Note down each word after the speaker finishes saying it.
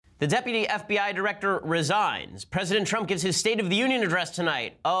The deputy FBI director resigns. President Trump gives his State of the Union address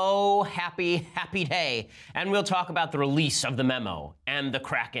tonight. Oh, happy, happy day. And we'll talk about the release of the memo and the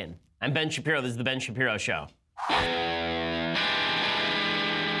Kraken. I'm Ben Shapiro. This is The Ben Shapiro Show.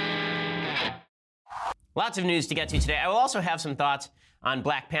 Lots of news to get to today. I will also have some thoughts on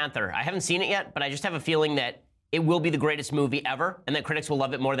Black Panther. I haven't seen it yet, but I just have a feeling that it will be the greatest movie ever, and that critics will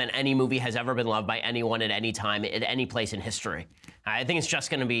love it more than any movie has ever been loved by anyone at any time, at any place in history. I think it's just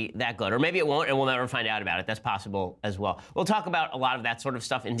going to be that good. Or maybe it won't, and we'll never find out about it. That's possible as well. We'll talk about a lot of that sort of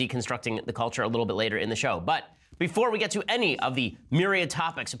stuff in Deconstructing the Culture a little bit later in the show. But before we get to any of the myriad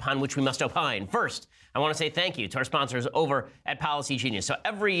topics upon which we must opine, first, I want to say thank you to our sponsors over at Policy Genius. So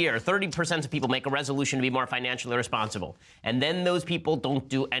every year, 30% of people make a resolution to be more financially responsible. And then those people don't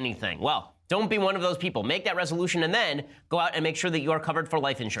do anything. Well, don't be one of those people. Make that resolution and then go out and make sure that you are covered for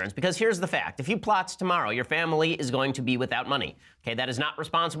life insurance. Because here's the fact. If you plot tomorrow, your family is going to be without money. Okay, that is not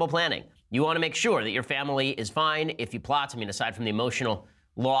responsible planning. You want to make sure that your family is fine if you plot. I mean, aside from the emotional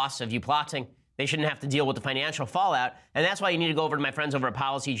loss of you plotting, they shouldn't have to deal with the financial fallout. And that's why you need to go over to my friends over at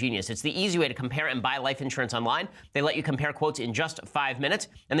Policy Genius. It's the easy way to compare and buy life insurance online. They let you compare quotes in just 5 minutes.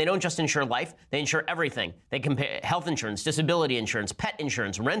 And they don't just insure life, they insure everything. They compare health insurance, disability insurance, pet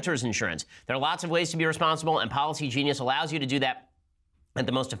insurance, renter's insurance. There are lots of ways to be responsible, and Policy Genius allows you to do that at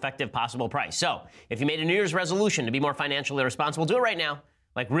the most effective possible price. So if you made a New Year's resolution to be more financially responsible, do it right now.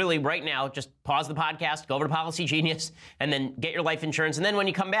 Like really right now, just pause the podcast, go over to Policy Genius, and then get your life insurance. And then when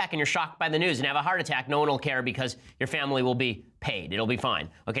you come back and you're shocked by the news and have a heart attack, no one will care because your family will be paid. It'll be fine.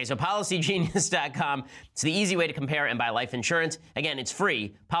 Okay, so PolicyGenius.com. It's the easy way to compare and buy life insurance. Again, it's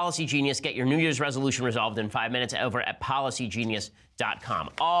free. Policy Genius. Get your New Year's resolution resolved in 5 minutes over at PolicyGenius.com.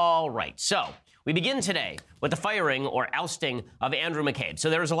 All right, so we begin today with the firing or ousting of Andrew McCabe.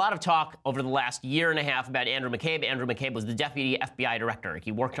 So there was a lot of talk over the last year and a half about Andrew McCabe. Andrew McCabe was the deputy FBI director.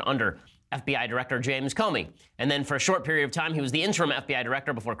 He worked under FBI Director James Comey. And then for a short period of time, he was the interim FBI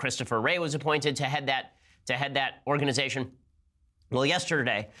director before Christopher Wray was appointed to head that organization. Well,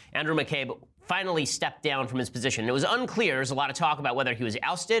 yesterday, Andrew McCabe finally stepped down from his position. It was unclear. There's a lot of talk about whether he was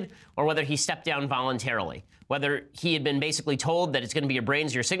ousted or whether he stepped down voluntarily, whether he had been basically told that it's going to be your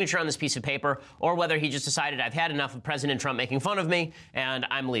brains, your signature on this piece of paper, or whether he just decided, I've had enough of President Trump making fun of me, and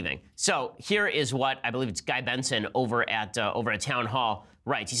I'm leaving. So here is what I believe it's Guy Benson over at Town Hall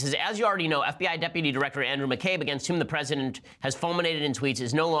writes. He says, as you already know, FBI Deputy Director Andrew McCabe, against whom the president has fulminated in tweets,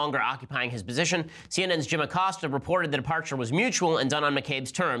 is no longer occupying his position. CNN's Jim Acosta reported the departure was mutual and done on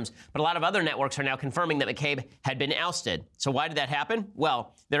McCabe's terms, but a lot of other networks are now confirming that McCabe had been ousted. So why did that happen?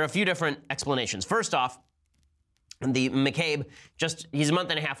 Well, there are a few different explanations. First off, the McCabe, he's a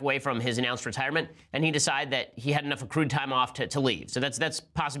month and a half away from his announced retirement, and he decided that he had enough accrued time off to leave. So that's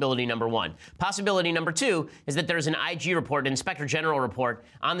possibility number one. Possibility number two is that there's an IG report, an Inspector General report,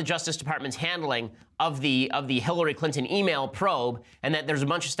 on the Justice Department's handling of the Hillary Clinton email probe, and that there's a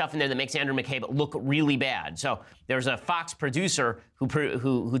bunch of stuff in there that makes Andrew McCabe look really bad. So there's a Fox producer who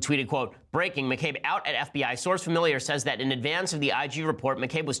tweeted, quote, breaking, McCabe out at FBI. Source familiar says that in advance of the IG report,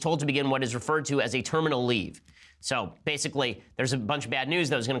 McCabe was told to begin what is referred to as a terminal leave. So basically, there's a bunch of bad news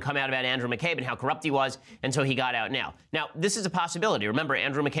that was going to come out about Andrew McCabe and how corrupt he was, and so he got out now. Now, this is a possibility. Remember,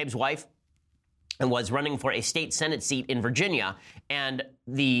 Andrew McCabe's wife was running for a state Senate seat in Virginia, and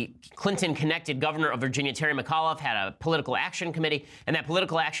the Clinton-connected governor of Virginia, Terry McAuliffe, had a political action committee, and that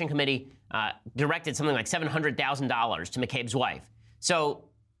political action committee directed something like $700,000 to McCabe's wife. So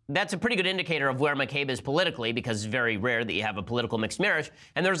that's a pretty good indicator of where McCabe is politically, because it's very rare that you have a political mixed marriage.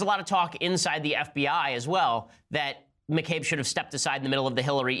 And there's a lot of talk inside the FBI as well that McCabe should have stepped aside in the middle of the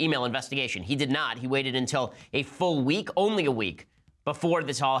Hillary email investigation. He did not. He waited until a full week, only a week, before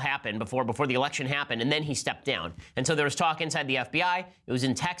this all happened, before the election happened, and then he stepped down. And so there was talk inside the FBI. It was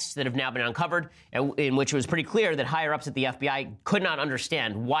in texts that have now been uncovered, in which it was pretty clear that higher-ups at the FBI could not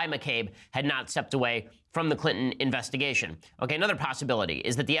understand why McCabe had not stepped away from the Clinton investigation. Okay, another possibility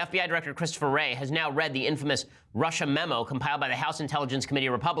is that the FBI Director Christopher Wray has now read the infamous Russia memo compiled by the House Intelligence Committee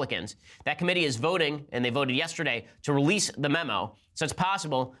Republicans. That committee is voting, and they voted yesterday, to release the memo. So it's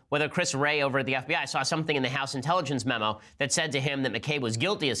possible whether Chris Wray over at the FBI saw something in the House Intelligence memo that said to him that McCabe was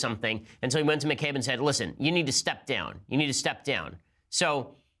guilty of something, and so he went to McCabe and said, listen, you need to step down. You need to step down.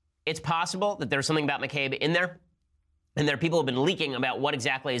 So it's possible that there's something about McCabe in there. And there are people who have been leaking about what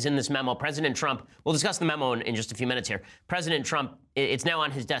exactly is in this memo. President Trump, we'll discuss the memo in just a few minutes here. President Trump, it's now on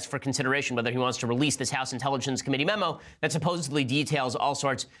his desk for consideration whether he wants to release this House Intelligence Committee memo that supposedly details all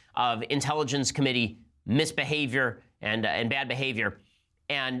sorts of Intelligence Committee misbehavior and bad behavior.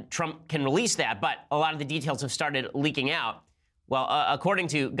 And Trump can release that, but a lot of the details have started leaking out. Well, according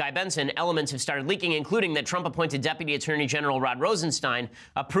to Guy Benson, elements have started leaking, including that Trump-appointed Deputy Attorney General Rod Rosenstein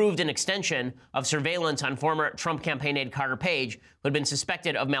approved an extension of surveillance on former Trump campaign aide Carter Page, who had been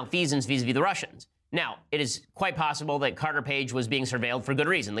suspected of malfeasance vis-a-vis the Russians. Now, it is quite possible that Carter Page was being surveilled for good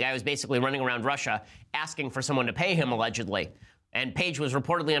reason. The guy was basically running around Russia asking for someone to pay him, allegedly. And Page was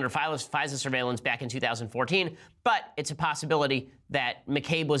reportedly under FISA surveillance back in 2014, but it's a possibility that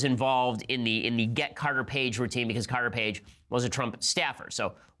McCabe was involved in the Get Carter Page routine because Carter Page was a Trump staffer.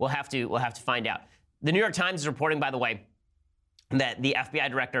 So we'll have to find out. The New York Times is reporting, by the way, that the FBI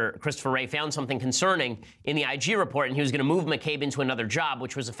director, Christopher Wray, found something concerning in the IG report, and he was going to move McCabe into another job,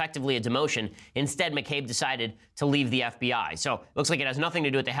 which was effectively a demotion. Instead, McCabe decided to leave the FBI. So it looks like it has nothing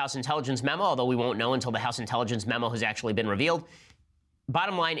to do with the House Intelligence memo, although we won't know until the House Intelligence memo has actually been revealed.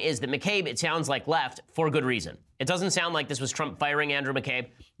 Bottom line is that McCabe, it sounds like, left for good reason. It doesn't sound like this was Trump firing Andrew McCabe.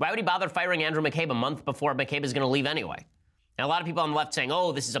 Why would he bother firing Andrew McCabe a month before McCabe is going to leave anyway? Now, a lot of people on the left saying,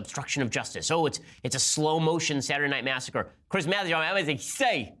 oh, this is obstruction of justice. Oh, it's a slow-motion Saturday Night Massacre. Chris Matthews,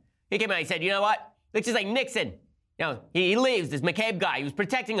 he came out, he said, you know what? Looks just like Nixon. You know, he leaves, this McCabe guy. He was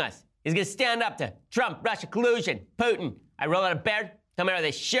protecting us. He's going to stand up to Trump, Russia collusion, Putin. I roll out of bed, come out of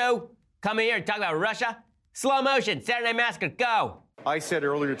this show, come in here and talk about Russia. Slow motion, Saturday Night Massacre, go. I said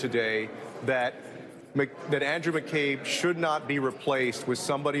earlier today that Andrew McCabe should not be replaced with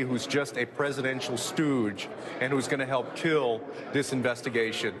somebody who's just a presidential stooge and who's going to help kill this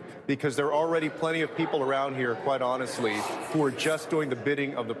investigation, because there are already plenty of people around here, quite honestly, who are just doing the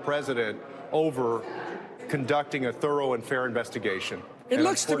bidding of the president over conducting a thorough and fair investigation. It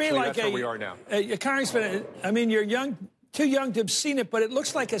looks to me like that's where we are now. Congressman, I mean, you're young, too young to have seen it, but it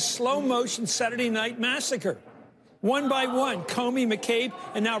looks like a slow-motion Saturday Night Massacre. One by one, Comey, McCabe,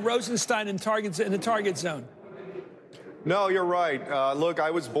 and now Rosenstein in the target zone. No, you're right. Look, I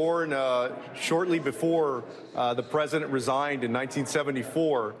was born shortly before the president resigned in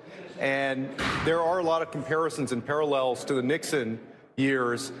 1974, and there are a lot of comparisons and parallels to the Nixon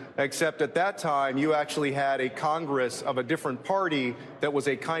years, except at that time you actually had a Congress of a different party that was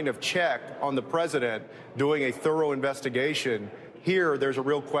a kind of check on the president doing a thorough investigation. Here, there's a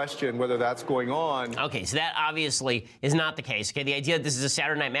real question whether that's going on. Okay, so that obviously is not the case. Okay, the idea that this is a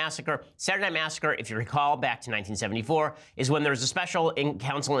Saturday Night Massacre. Saturday Night Massacre, if you recall, back to 1974, is when there was a special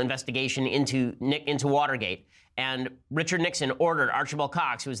counsel investigation into Watergate. And Richard Nixon ordered Archibald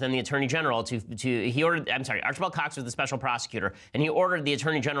Cox, who was then the Attorney General, Archibald Cox was the special prosecutor, and he ordered the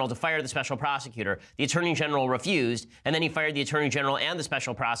Attorney General to fire the special prosecutor. The Attorney General refused, and then he fired the Attorney General and the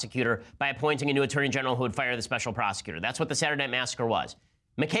special prosecutor by appointing a new Attorney General who would fire the special prosecutor. That's what the Saturday Night Massacre was.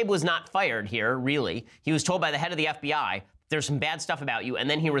 McCabe was not fired here, really. He was told by the head of the FBI, there's some bad stuff about you, and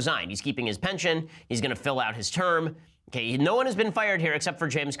then he resigned. He's keeping his pension. He's going to fill out his term. Okay, no one has been fired here except for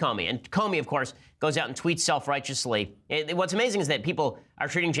James Comey. And Comey, of course, goes out and tweets self-righteously. What's amazing is that people are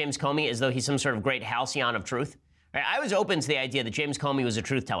treating James Comey as though he's some sort of great halcyon of truth. Right? I was open to the idea that James Comey was a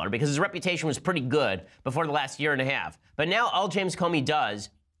truth teller because his reputation was pretty good before the last year and a half. But now all James Comey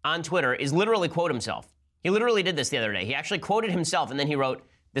does on Twitter is literally quote himself. He literally did this the other day. He actually quoted himself, and then he wrote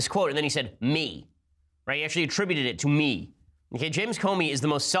this quote, and then he said, me. Right? He actually attributed it to me. Okay, James Comey is the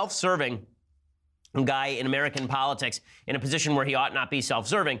most self-serving guy in American politics in a position where he ought not be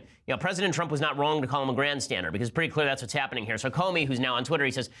self-serving. You know, President Trump was not wrong to call him a grandstander because it's pretty clear that's what's happening here. So Comey, who's now on Twitter,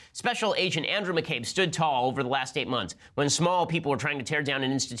 he says, Special Agent Andrew McCabe stood tall over the last 8 months when small people were trying to tear down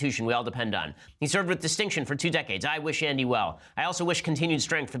an institution we all depend on. He served with distinction for 2 decades. I wish Andy well. I also wish continued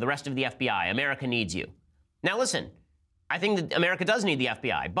strength for the rest of the FBI. America needs you. Now listen, I think that America does need the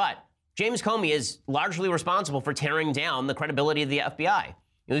FBI, but James Comey is largely responsible for tearing down the credibility of the FBI.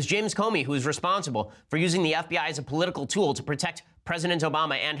 It was James Comey who was responsible for using the FBI as a political tool to protect President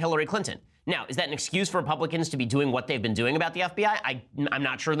Obama and Hillary Clinton. Now, is that an excuse for Republicans to be doing what they've been doing about the FBI? I'm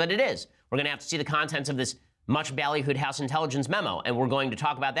not sure that it is. We're going to have to see the contents of this much ballyhooed House Intelligence memo, and we're going to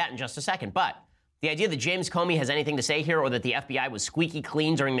talk about that in just a second. But the idea that James Comey has anything to say here, or that the FBI was squeaky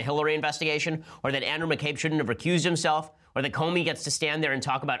clean during the Hillary investigation, or that Andrew McCabe shouldn't have recused himself, or that Comey gets to stand there and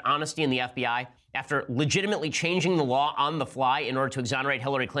talk about honesty in the FBI after legitimately changing the law on the fly in order to exonerate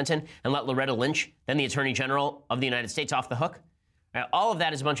Hillary Clinton and let Loretta Lynch, then the Attorney General of the United States, off the hook. All of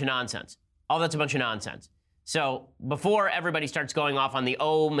that is a bunch of nonsense. All that's a bunch of nonsense. So before everybody starts going off on the,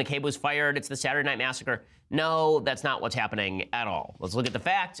 oh, McCabe was fired, it's the Saturday Night Massacre, no, that's not what's happening at all. Let's look at the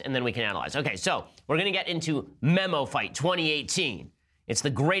facts, and then we can analyze. Okay, so we're going to get into Memo Fight 2018. It's the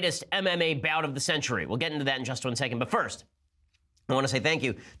greatest MMA bout of the century. We'll get into that in just 1 second. But first, I want to say thank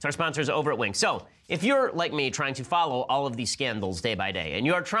you to our sponsors over at Wing. So if you're like me trying to follow all of these scandals day by day, and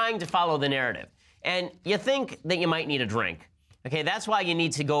you're trying to follow the narrative, and you think that you might need a drink, Okay, that's why you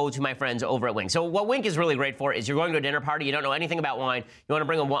need to go to my friends over at Wink. So what Wink is really great for is you're going to a dinner party, you don't know anything about wine, you want to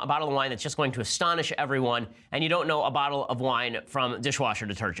bring a bottle of wine that's just going to astonish everyone, and you don't know a bottle of wine from dishwasher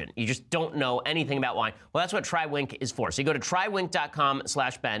detergent. You just don't know anything about wine. Well, that's what Try Wink is for. So you go to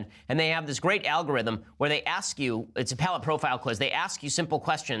trywink.com/Ben, and they have this great algorithm where they ask you, it's a palate profile quiz, they ask you simple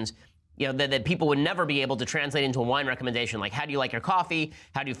questions that people would never be able to translate into a wine recommendation, like how do you like your coffee?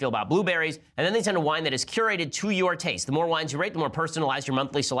 How do you feel about blueberries? And then they send a wine that is curated to your taste. The more wines you rate, the more personalized your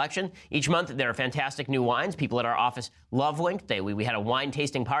monthly selection. Each month, there are fantastic new wines. People at our office love Wink. We had a wine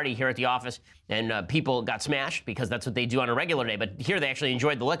tasting party here at the office, and people got smashed because that's what they do on a regular day. But here, they actually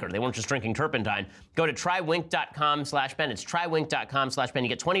enjoyed the liquor. They weren't just drinking turpentine. Go to trywink.com/Ben. It's trywink.com/Ben. You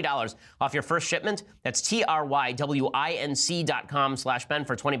get $20 off your first shipment. That's trywink.com/Ben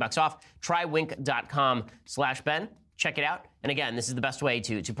for $20 off. Trywink.com/Ben. Check it out. And again, this is the best way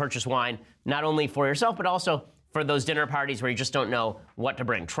to purchase wine, not only for yourself, but also for those dinner parties where you just don't know what to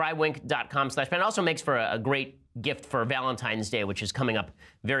bring. Trywink.com/Ben. It also makes for a great gift for Valentine's Day, which is coming up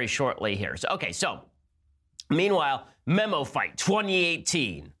very shortly here. So meanwhile, Memo Fight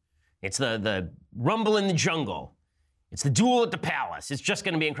 2018. It's the rumble in the jungle. It's the duel at the palace. It's just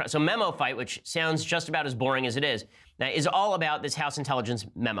going to be incredible. So Memo Fight, which sounds just about as boring as it is all about this House intelligence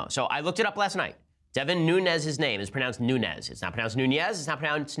memo. So I looked it up last night. Devin Nunes' name is pronounced Nunes. It's not pronounced Nunez. It's not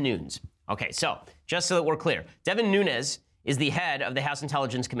pronounced Nunes. Okay, so just so that we're clear, Devin Nunes is the head of the House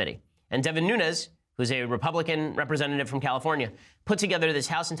Intelligence Committee. And Devin Nunes, who's a Republican representative from California, put together this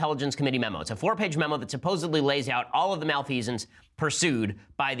House Intelligence Committee memo. It's a 4-page memo that supposedly lays out all of the malfeasance pursued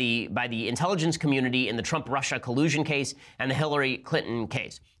by the intelligence community in the Trump-Russia collusion case and the Hillary Clinton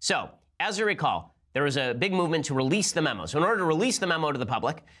case. So, as you recall, there was a big movement to release the memo. So in order to release the memo to the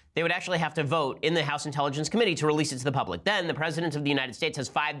public, they would actually have to vote in the House Intelligence Committee to release it to the public. Then the President of the United States has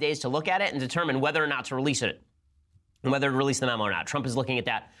 5 days to look at it and determine whether or not to release it, and whether to release the memo or not. Trump is looking at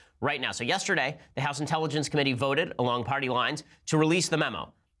that right now. So yesterday, the House Intelligence Committee voted along party lines to release the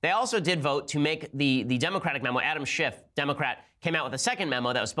memo. They also did vote to make the Democratic memo. Adam Schiff, Democrat, came out with a second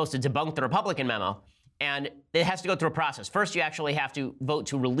memo that was supposed to debunk the Republican memo. And it has to go through a process. First, you actually have to vote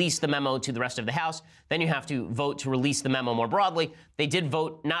to release the memo to the rest of the House. Then you have to vote to release the memo more broadly. They did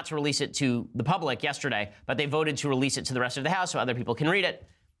vote not to release it to the public yesterday, but they voted to release it to the rest of the House so other people can read it.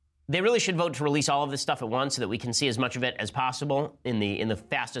 They really should vote to release all of this stuff at once so that we can see as much of it as possible in the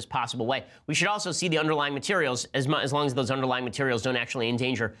fastest possible way. We should also see the underlying materials as long as those underlying materials don't actually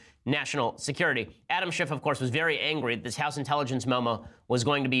endanger national security. Adam Schiff, of course, was very angry that this House Intelligence memo was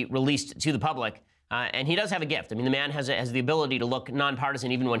going to be released to the public. And he does have a gift. I mean, the man has the ability to look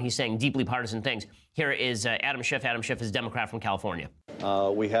nonpartisan even when he's saying deeply partisan things. Here is Adam Schiff. Adam Schiff is a Democrat from California.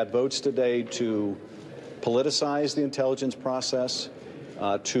 We had votes today to politicize the intelligence process,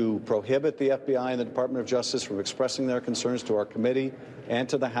 to prohibit the FBI and the Department of Justice from expressing their concerns to our committee and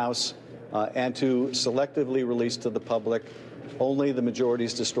to the House, and to selectively release to the public only the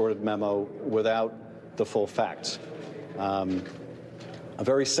majority's distorted memo without the full facts. A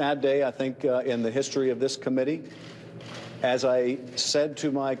very sad day, I think, in the history of this committee. As I said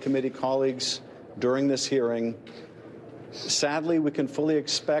to my committee colleagues during this hearing, sadly, we can fully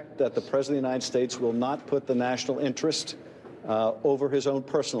expect that the President of the United States will not put the national interest over his own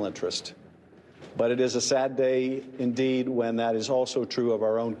personal interest. But it is a sad day indeed when that is also true of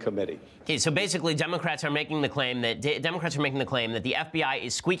our own committee. Okay, so basically, Democrats are making the claim that the FBI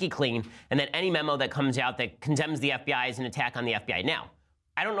is squeaky clean, and that any memo that comes out that condemns the FBI is an attack on the FBI. Now,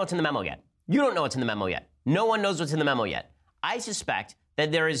 I don't know what's in the memo yet. You don't know what's in the memo yet. No one knows what's in the memo yet. I suspect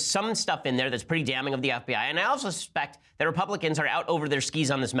that there is some stuff in there that's pretty damning of the FBI, and I also suspect that Republicans are out over their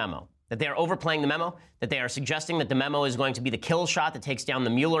skis on this memo, that they are overplaying the memo, that they are suggesting that the memo is going to be the kill shot that takes down the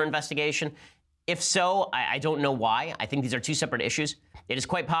Mueller investigation. If so, I don't know why. I think these are two separate issues. It is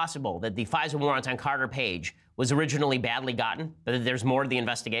quite possible that the FISA warrant on Carter Page was originally badly gotten, but that there's more to the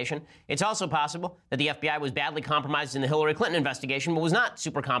investigation. It's also possible that the FBI was badly compromised in the Hillary Clinton investigation, but was not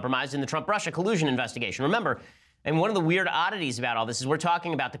super compromised in the Trump-Russia collusion investigation. Remember, and one of the weird oddities about all this is we're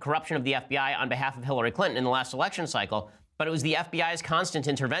talking about the corruption of the FBI on behalf of Hillary Clinton in the last election cycle, but it was the FBI's constant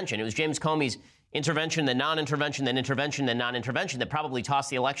intervention. It was James Comey's intervention, then non-intervention, then intervention, then non-intervention that probably tossed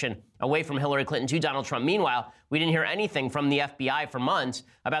the election away from Hillary Clinton to Donald Trump. Meanwhile, we didn't hear anything from the FBI for months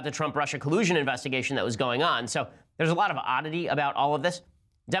about the Trump-Russia collusion investigation that was going on. So there's a lot of oddity about all of this.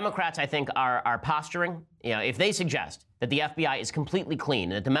 Democrats, I think, are posturing. You know, if they suggest that the FBI is completely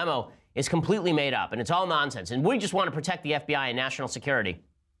clean, and that the memo is completely made up, and it's all nonsense, and we just want to protect the FBI and national security,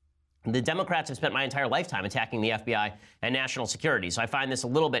 the Democrats have spent my entire lifetime attacking the FBI and national security. So I find this a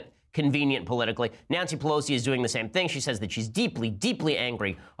little bit convenient politically. Nancy Pelosi is doing the same thing. She says that she's deeply, deeply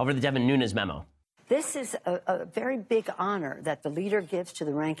angry over the Devin Nunes memo. This is a very big honor that the leader gives to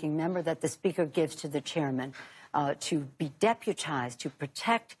the ranking member, that the speaker gives to the chairman, to be deputized to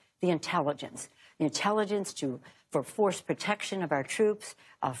protect the intelligence for force protection of our troops,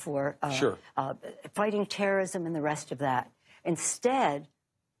 for fighting terrorism and the rest of that. Instead,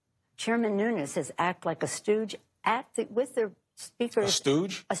 Chairman Nunes has acted like a stooge with the speaker. A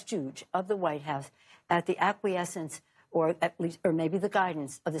stooge? A stooge of the White House at the acquiescence or maybe the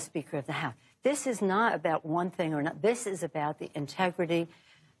guidance of the Speaker of the House. This is not about one thing or another. This is about the integrity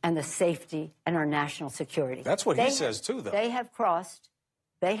and the safety and our national security. That's what he says, too, though. They have crossed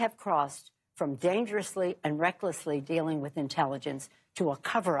from dangerously and recklessly dealing with intelligence to a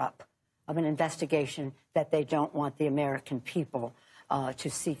cover-up of an investigation that they don't want the American people to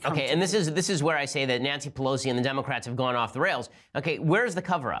see. Okay, and this is where I say that Nancy Pelosi and the Democrats have gone off the rails. Okay, where's the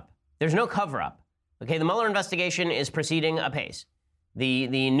cover-up? There's no cover-up. Okay, the Mueller investigation is proceeding apace.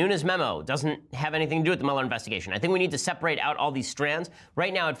 The Nunes memo doesn't have anything to do with the Mueller investigation. I think we need to separate out all these strands.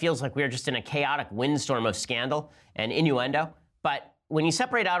 Right now, it feels like we are just in a chaotic windstorm of scandal and innuendo. But when you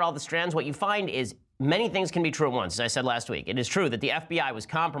separate out all the strands, what you find is many things can be true at once, as I said last week. It is true that the FBI was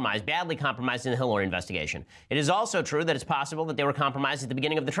compromised, badly compromised in the Hillary investigation. It is also true that it's possible that they were compromised at the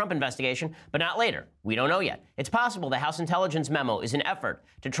beginning of the Trump investigation, but not later. We don't know yet. It's possible the House Intelligence memo is an effort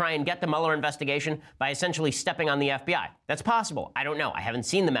to try and get the Mueller investigation by essentially stepping on the FBI. That's possible. I don't know. I haven't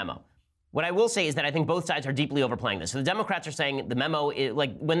seen the memo. What I will say is that I think both sides are deeply overplaying this. So the Democrats are saying the memo,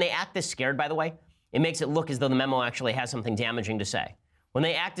 like when they act this scared, by the way, it makes it look as though the memo actually has something damaging to say. When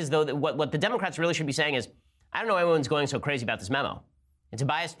they act as though what the Democrats really should be saying is, I don't know why everyone's going so crazy about this memo. It's a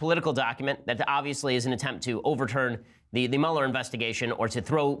biased political document that obviously is an attempt to overturn the Mueller investigation or to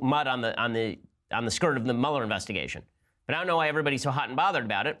throw mud on the skirt of the Mueller investigation. But I don't know why everybody's so hot and bothered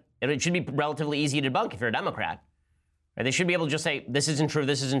about it. It should be relatively easy to debunk if you're a Democrat. Right? They should be able to just say, this isn't true,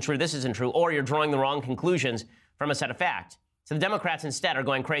 this isn't true, this isn't true, or you're drawing the wrong conclusions from a set of facts. So the Democrats instead are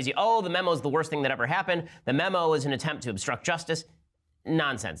going crazy. Oh, the memo is the worst thing that ever happened. The memo is an attempt to obstruct justice.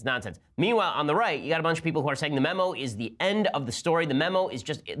 Nonsense. Meanwhile, on the right, you got a bunch of people who are saying the memo is the end of the story. The memo is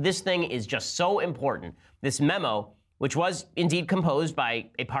this thing is just so important. This memo, which was indeed composed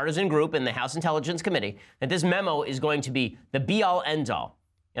by a partisan group in the House Intelligence Committee, that this memo is going to be the be-all, end-all.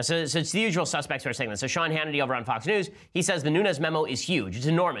 So it's the usual suspects who are saying this. So Sean Hannity over on Fox News, he says the Nunes memo is huge. It's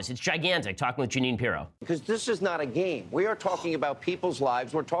enormous. It's gigantic, talking with Jeanine Pirro. Because this is not a game. We are talking about people's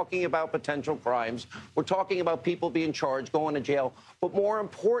lives. We're talking about potential crimes. We're talking about people being charged, going to jail. But more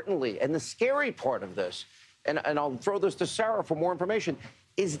importantly, and the scary part of this, and I'll throw this to Sarah for more information,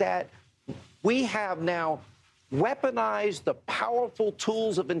 is that we have now weaponize the powerful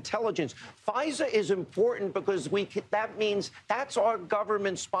tools of intelligence. FISA is important because that means that's our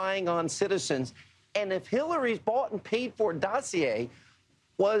government spying on citizens. And if Hillary's bought and paid for dossier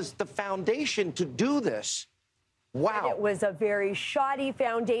was the foundation to do this, wow. And it was a very shoddy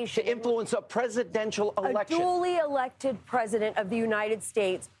foundation. To influence a presidential election. A duly elected president of the United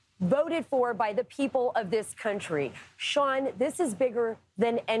States, voted for by the people of this country. Sean, this is bigger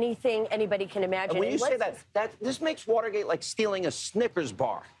than anything anybody can imagine. And when you say that this makes Watergate like stealing a Snickers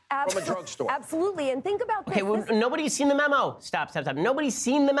bar from a drugstore. Absolutely. And think about this. Okay, well, nobody's seen the memo. Stop. Nobody's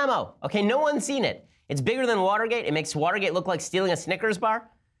seen the memo. Okay, no one's seen it. It's bigger than Watergate. It makes Watergate look like stealing a Snickers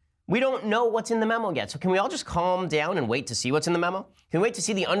bar. We don't know what's in the memo yet. So can we all just calm down and wait to see what's in the memo? Can we wait to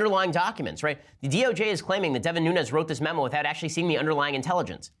see the underlying documents, right? The DOJ is claiming that Devin Nunes wrote this memo without actually seeing the underlying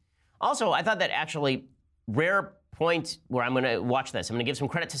intelligence. Also, I thought that actually rare point where I'm going to watch this. I'm going to give some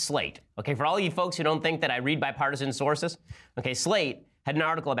credit to Slate. Okay, for all you folks who don't think that I read bipartisan sources, okay, Slate had an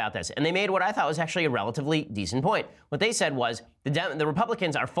article about this, and they made what I thought was actually a relatively decent point. What they said was the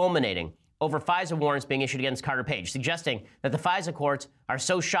Republicans are fulminating over FISA warrants being issued against Carter Page, suggesting that the FISA courts are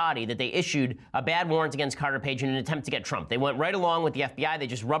so shoddy that they issued a bad warrant against Carter Page in an attempt to get Trump. They went right along with the FBI. They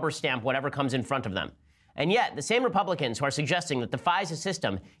just rubber stamp whatever comes in front of them. And yet, the same Republicans who are suggesting that the FISA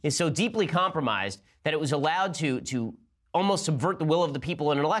system is so deeply compromised that it was allowed to almost subvert the will of the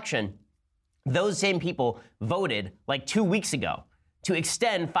people in an election, those same people voted like 2 weeks ago to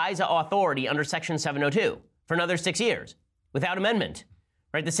extend FISA authority under Section 702 for another 6 years without amendment.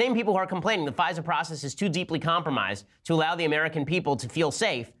 Right? The same people who are complaining the FISA process is too deeply compromised to allow the American people to feel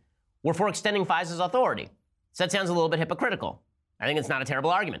safe were for extending FISA's authority. So that sounds a little bit hypocritical. I think it's not a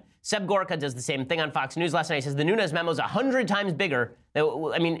terrible argument. Seb Gorka does the same thing on Fox News last night. He says the Nunes memo is 100 times bigger.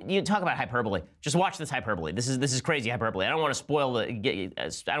 I mean, you talk about hyperbole. Just watch this hyperbole. This is crazy hyperbole. I don't want to spoil the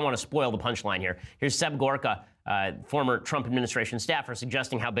punchline here. Here's Seb Gorka, former Trump administration staffer,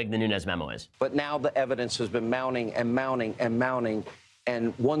 suggesting how big the Nunes memo is. But now the evidence has been mounting and mounting and mounting,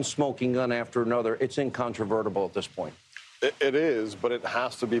 and one smoking gun after another. It's incontrovertible at this point. It is, but it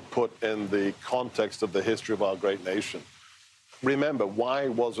has to be put in the context of the history of our great nation. Remember, why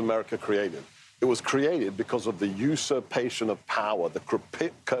was America created? It was created because of the usurpation of power, the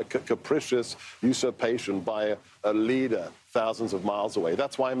capricious usurpation by a leader thousands of miles away.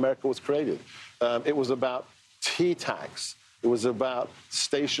 That's why America was created. It was about tea tax. It was about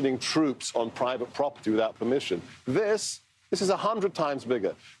stationing troops on private property without permission. This is 100 times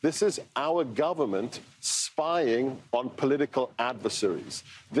bigger. This is our government spying on political adversaries.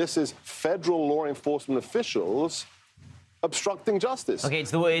 This is federal law enforcement officials obstructing justice. Okay,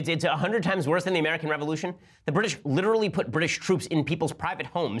 it's 100 times worse than the American Revolution. The British literally put British troops in people's private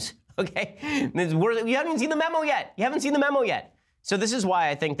homes. Okay, you haven't even seen the memo yet. You haven't seen the memo yet. So this is why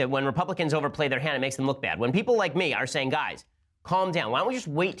I think that when Republicans overplay their hand, it makes them look bad. When people like me are saying, guys, calm down. Why don't we just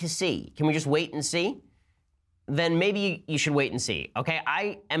wait to see? Can we just wait and see? Then maybe you should wait and see, okay?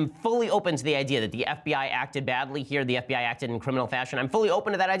 I am fully open to the idea that the FBI acted badly here, the FBI acted in criminal fashion. I'm fully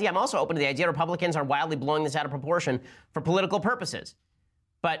open to that idea. I'm also open to the idea Republicans are wildly blowing this out of proportion for political purposes.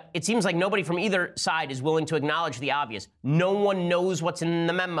 But it seems like nobody from either side is willing to acknowledge the obvious. No one knows what's in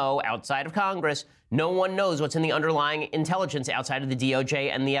the memo outside of Congress. No one knows what's in the underlying intelligence outside of the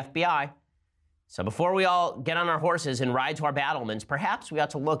DOJ and the FBI. So before we all get on our horses and ride to our battlements, perhaps we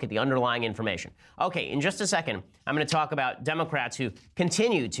ought to look at the underlying information. Okay, in just a second, I'm going to talk about Democrats who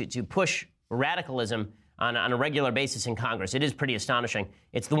continue to push radicalism on a regular basis in Congress. It is pretty astonishing.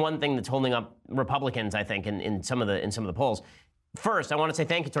 It's the one thing that's holding up Republicans, I think, in some of the polls. First, I want to say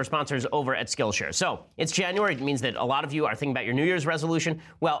thank you to our sponsors over at Skillshare. So it's January. It means that a lot of you are thinking about your New Year's resolution.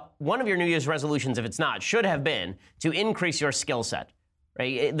 Well, one of your New Year's resolutions, if it's not, should have been to increase your skill set.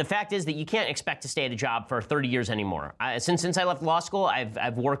 Right? The fact is that you can't expect to stay at a job for 30 years anymore. Since I left law school,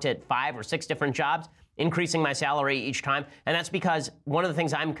 I've worked at 5 or 6 different jobs, increasing my salary each time. And that's because one of the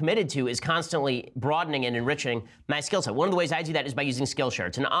things I'm committed to is constantly broadening and enriching my skill set. One of the ways I do that is by using Skillshare.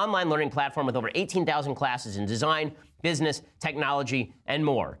 It's an online learning platform with over 18,000 classes in design, business, technology, and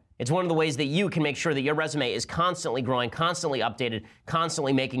more. It's one of the ways that you can make sure that your resume is constantly growing, constantly updated,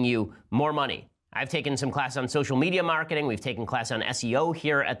 constantly making you more money. I've taken some classes on social media marketing. We've taken classes on SEO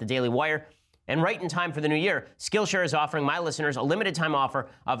here at the Daily Wire. And right in time for the new year, Skillshare is offering my listeners a limited time offer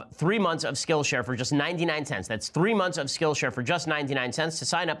of 3 months of Skillshare for just 99 cents. That's 3 months of Skillshare for just 99 cents. To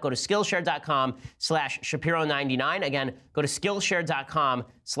sign up, go to Skillshare.com/Shapiro99. Again, go to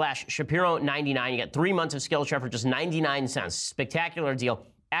Skillshare.com/Shapiro99. You get 3 months of Skillshare for just 99 cents. Spectacular deal.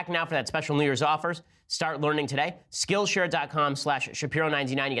 Act now for that special New Year's offers. Start learning today.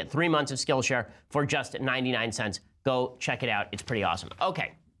 Skillshare.com/Shapiro99. You get 3 months of Skillshare for just 99 cents. Go check it out. It's pretty awesome.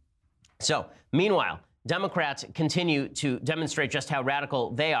 Okay. So, meanwhile, Democrats continue to demonstrate just how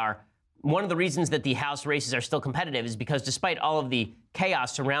radical they are. One of the reasons that the House races are still competitive is because despite all of the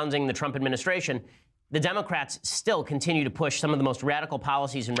chaos surrounding the Trump administration, the Democrats still continue to push some of the most radical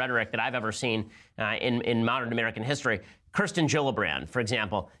policies and rhetoric that I've ever seen in modern American history. Kirsten Gillibrand, for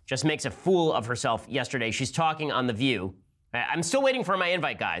example, just makes a fool of herself yesterday. She's talking on The View. I'm still waiting for my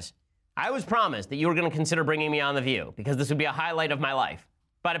invite, guys. I was promised that you were going to consider bringing me on The View because this would be a highlight of my life.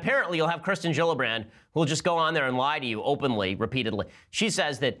 But apparently you'll have Kirsten Gillibrand who will just go on there and lie to you openly, repeatedly. She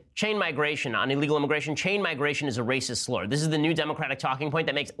says that chain migration, on illegal immigration, chain migration is a racist slur. This is the new Democratic talking point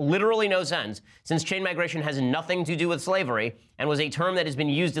that makes literally no sense, since chain migration has nothing to do with slavery and was a term that has been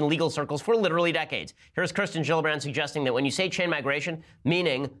used in legal circles for literally decades. Here's Kirsten Gillibrand suggesting that when you say chain migration,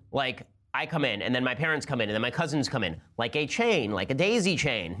 meaning like I come in and then my parents come in and then my cousins come in, like a chain, like a daisy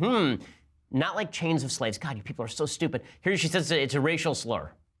chain. Not like chains of slaves. God, you people are so stupid. Here she says it's a racial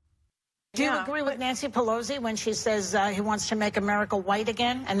slur. Do you agree with Nancy Pelosi when she says he wants to make America white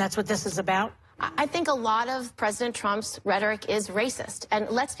again, and that's what this is about? I think a lot of President Trump's rhetoric is racist. And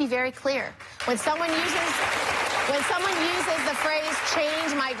let's be very clear. When someone uses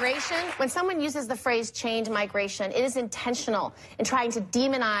the phrase change migration, it is intentional in trying to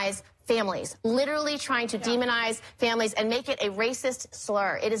demonize families, literally trying to demonize families and make it a racist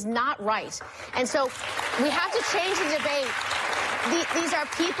slur. It is not right. And so we have to change the debate. These are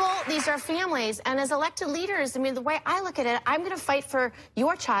people, these are families, and as elected leaders, I mean, the way I look at it, I'm going to fight for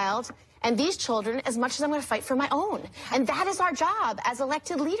your child and these children as much as I'm going to fight for my own. And that is our job as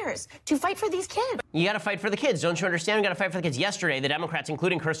elected leaders, to fight for these kids. You got to fight for the kids. Don't you understand? You got to fight for the kids. Yesterday, the Democrats,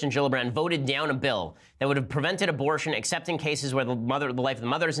 including Kirsten Gillibrand, voted down a bill that would have prevented abortion, except in cases where the life of the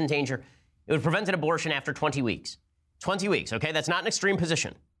mother is in danger. It would have prevented abortion after 20 weeks. 20 weeks, okay? That's not an extreme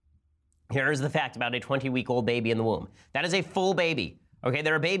position. Here is the fact about a 20-week-old baby in the womb. That is a full baby, okay?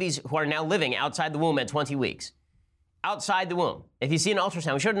 There are babies who are now living outside the womb at 20 weeks. Outside the womb. If you see an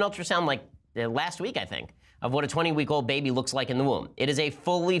ultrasound, we showed an ultrasound like last week, I think, of what a 20-week-old baby looks like in the womb. It is a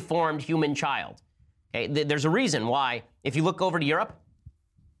fully formed human child. Okay, there's a reason why, if you look over to Europe,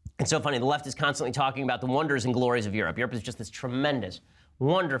 it's so funny, the left is constantly talking about the wonders and glories of Europe. Europe is just this tremendous,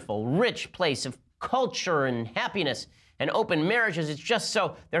 wonderful, rich place of culture and happiness and open marriages. It's just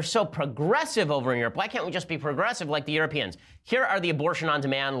so, they're so progressive over in Europe. Why can't we just be progressive like the Europeans? Here are the abortion on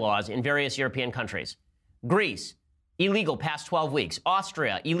demand laws in various European countries. Greece, illegal past 12 weeks.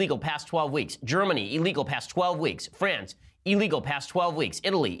 Austria, illegal past 12 weeks. Germany, illegal past 12 weeks. France, illegal past 12 weeks.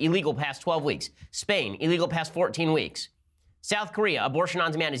 Italy, illegal past 12 weeks. Spain, illegal past 14 weeks. South Korea, abortion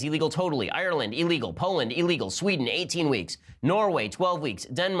on demand is illegal totally. Ireland, illegal. Poland, illegal. Sweden, 18 weeks. Norway, 12 weeks.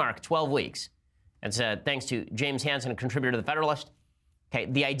 Denmark, 12 weeks. That's thanks to James Hansen, a contributor to The Federalist. Okay,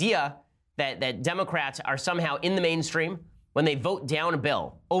 the idea that Democrats are somehow in the mainstream when they vote down a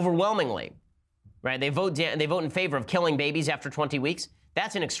bill overwhelmingly, right? They vote in favor of killing babies after 20 weeks.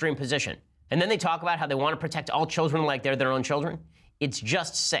 That's an extreme position. And then they talk about how they want to protect all children like they're their own children. It's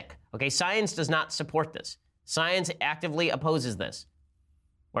just sick. Okay, science does not support this. Science actively opposes this.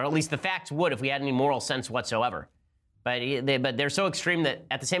 Or at least the facts would if we had any moral sense whatsoever. But they're so extreme that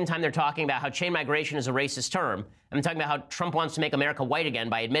at the same time they're talking about how chain migration is a racist term. I'm talking about how Trump wants to make America white again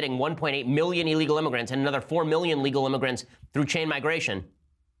by admitting 1.8 million illegal immigrants and another 4 million legal immigrants through chain migration.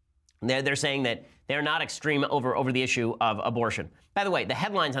 They're saying that they're not extreme over the issue of abortion. By the way, the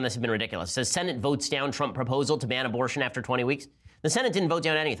headlines on this have been ridiculous. It says Senate votes down Trump proposal to ban abortion after 20 weeks. The Senate didn't vote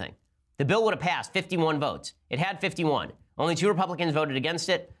down anything. The bill would have passed 51 votes. It had 51. Only 2 Republicans voted against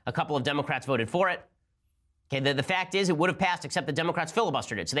it. A couple of Democrats voted for it. Okay, the fact is it would have passed except the Democrats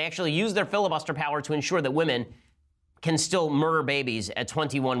filibustered it. So they actually used their filibuster power to ensure that women can still murder babies at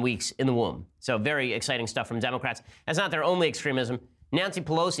 21 weeks in the womb. So very exciting stuff from Democrats. That's not their only extremism. Nancy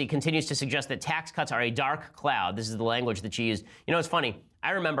Pelosi continues to suggest that tax cuts are a dark cloud. This is the language that she used. You know, it's funny.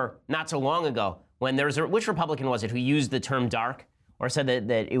 I remember not so long ago when there was which Republican was it who used the term dark or said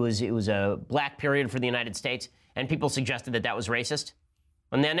that it was a black period for the United States, and people suggested that was racist?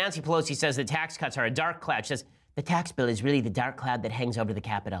 When Nancy Pelosi says that tax cuts are a dark cloud, she says the tax bill is really the dark cloud that hangs over the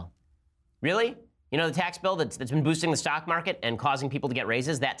Capitol. Really? You know the tax bill that's been boosting the stock market and causing people to get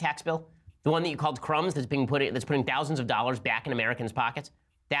raises? That tax bill? The one that you called crumbs that's putting thousands of dollars back in Americans' pockets?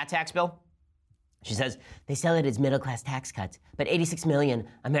 That tax bill? She says they sell it as middle-class tax cuts, but 86 million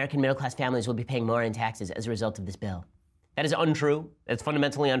American middle-class families will be paying more in taxes as a result of this bill. That is untrue. That's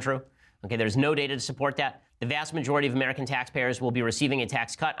fundamentally untrue. Okay, there's no data to support that. The vast majority of American taxpayers will be receiving a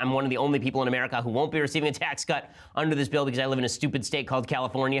tax cut. I'm one of the only people in America who won't be receiving a tax cut under this bill because I live in a stupid state called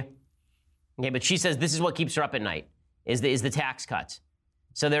California. Okay, but she says this is what keeps her up at night, is the tax cuts.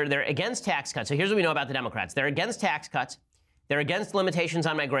 So they're against tax cuts. So here's what we know about the Democrats. They're against tax cuts. They're against limitations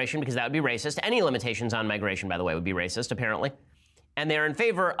on migration because that would be racist. Any limitations on migration, by the way, would be racist, apparently. And they're in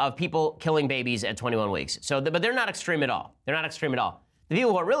favor of people killing babies at 21 weeks. But they're not extreme at all. They're not extreme at all. The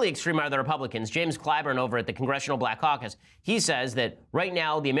people who are really extreme are the Republicans. James Clyburn over at the Congressional Black Caucus, he says that right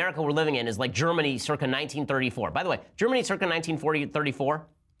now the America we're living in is like Germany circa 1934. By the way, Germany circa 1934,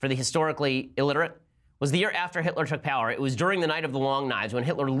 for the historically illiterate, was the year after Hitler took power. It was during the Night of the Long Knives when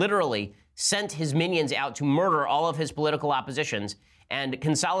Hitler literally sent his minions out to murder all of his political oppositions and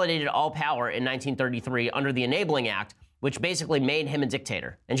consolidated all power in 1933 under the Enabling Act, which basically made him a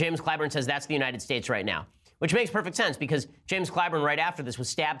dictator. And James Clyburn says that's the United States right now, which makes perfect sense because James Clyburn right after this was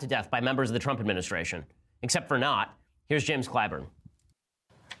stabbed to death by members of the Trump administration, except for not. Here's James Clyburn.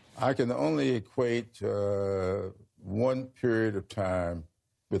 I can only equate one period of time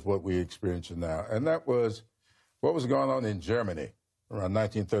with what we're experiencing now, and that was what was going on in Germany around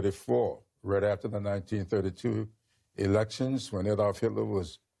 1934, right after the 1932 elections, when Adolf Hitler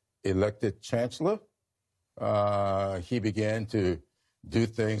was elected chancellor. He began to do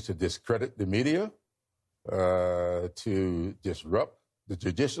things to discredit the media, to disrupt the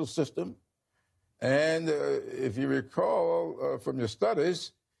judicial system. And if you recall from your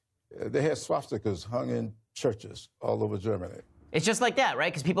studies, they had swastikas hung in churches all over Germany. It's just like that,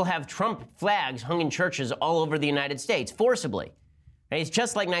 right? Because people have Trump flags hung in churches all over the United States, forcibly. Right? It's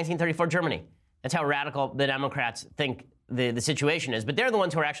just like 1934 Germany. That's how radical the Democrats think the situation is. But they're the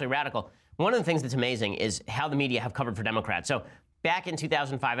ones who are actually radical. One of the things that's amazing is how the media have covered for Democrats. So back in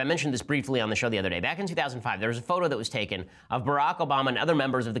 2005, I mentioned this briefly on the show the other day. Back in 2005, there was a photo that was taken of Barack Obama and other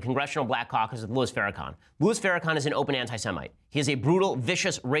members of the Congressional Black Caucus with Louis Farrakhan. Louis Farrakhan is an open anti-Semite. He is a brutal,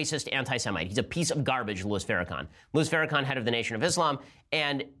 vicious, racist anti-Semite. He's a piece of garbage, Louis Farrakhan. Louis Farrakhan, head of the Nation of Islam,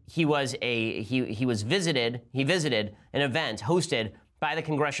 and he visited an event hosted by the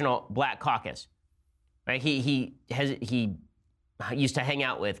Congressional Black Caucus. Right? He used to hang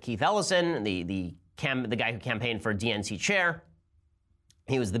out with Keith Ellison, the guy who campaigned for DNC chair.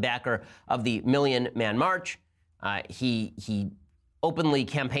 He was the backer of the Million Man March. He openly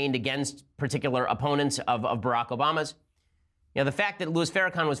campaigned against particular opponents of Barack Obama's. The fact that Louis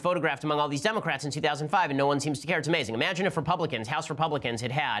Farrakhan was photographed among all these Democrats in 2005 and no one seems to care, it's amazing. Imagine if House Republicans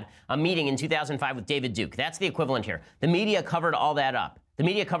had a meeting in 2005 with David Duke. That's the equivalent here. The media covered all that up. And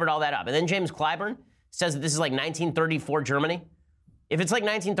then James Clyburn says that this is like 1934 Germany. If it's like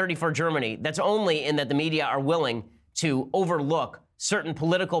 1934 Germany, that's only in that the media are willing to overlook certain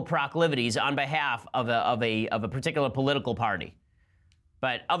political proclivities on behalf of a particular political party.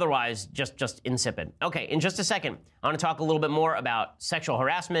 But otherwise, just insipid. Okay, in just a second, I want to talk a little bit more about sexual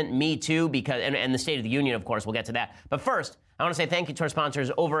harassment, Me Too, and the State of the Union, of course. We'll get to that. But first, I want to say thank you to our sponsors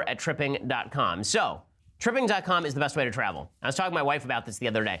over at Tripping.com. So, Tripping.com is the best way to travel. I was talking to my wife about this the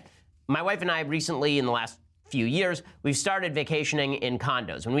other day. My wife and I recently, in the last few years, we've started vacationing in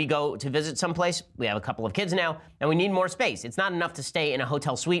condos. When we go to visit someplace, we have a couple of kids now, and we need more space. It's not enough to stay in a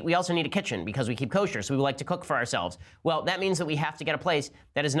hotel suite. We also need a kitchen because we keep kosher, so we like to cook for ourselves. Well, that means that we have to get a place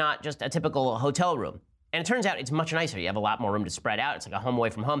that is not just a typical hotel room. And it turns out it's much nicer. You have a lot more room to spread out. It's like a home away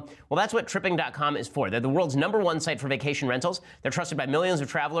from home. Well, that's what Tripping.com is for. They're the world's #1 site for vacation rentals. They're trusted by millions of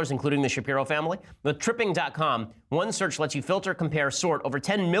travelers, including the Shapiro family. With Tripping.com, one search lets you filter, compare, sort over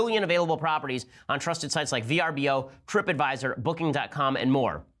 10 million available properties on trusted sites like VRBO, TripAdvisor, Booking.com, and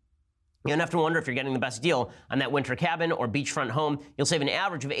more. You don't have to wonder if you're getting the best deal on that winter cabin or beachfront home. You'll save an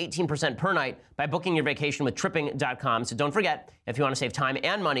average of 18% per night by booking your vacation with Tripping.com. So don't forget, if you want to save time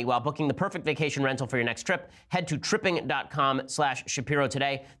and money while booking the perfect vacation rental for your next trip, head to Tripping.com/Shapiro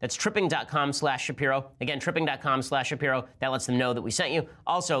today. That's Tripping.com/Shapiro. Again, Tripping.com/Shapiro. That lets them know that we sent you.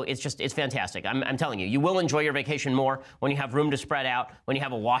 Also, it's fantastic. I'm telling you, you will enjoy your vacation more when you have room to spread out, when you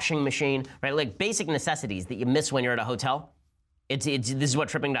have a washing machine, right? Like basic necessities that you miss when you're at a hotel. This is what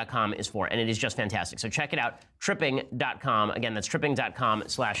Tripping.com is for, and it is just fantastic. So check it out, Tripping.com. Again, that's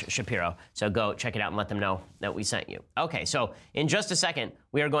Tripping.com/Shapiro. So go check it out and let them know that we sent you. Okay, so in just a second,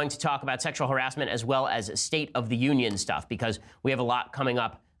 we are going to talk about sexual harassment as well as State of the Union stuff, because we have a lot coming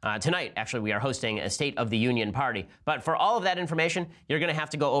up. Tonight, actually, we are hosting a State of the Union party. But for all of that information, you're going to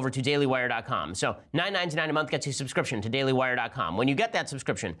have to go over to dailywire.com. So $9.99 a month gets you a subscription to dailywire.com. When you get that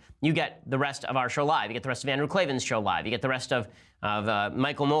subscription, you get the rest of our show live. You get the rest of Andrew Klavan's show live. You get the rest of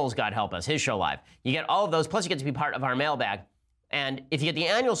Michael Knowles, God help us, his show live. You get all of those, plus you get to be part of our mailbag. And if you get the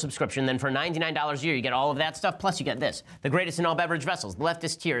annual subscription, then for $99 a year, you get all of that stuff, plus you get this, the greatest in all beverage vessels, the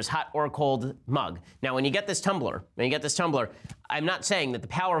Leftist Tears hot or cold mug. Now, when you get this tumbler, I'm not saying that the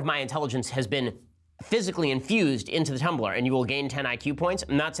power of my intelligence has been physically infused into the tumbler and you will gain 10 IQ points.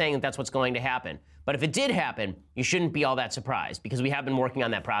 I'm not saying that that's what's going to happen. But if it did happen, you shouldn't be all that surprised, because we have been working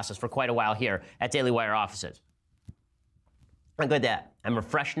on that process for quite a while here at Daily Wire offices. I'm good at that. I'm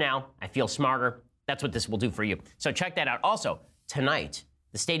refreshed now. I feel smarter. That's what this will do for you. So check that out. Also, tonight,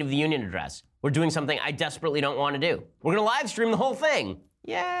 the State of the Union address. We're doing something I desperately don't want to do. We're going to live stream the whole thing.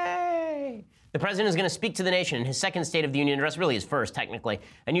 Yay! The president is going to speak to the nation in his second State of the Union address, really his first, technically.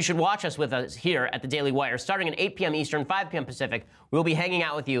 And you should watch us with us here at the Daily Wire. Starting at 8 p.m. Eastern, 5 p.m. Pacific, we'll be hanging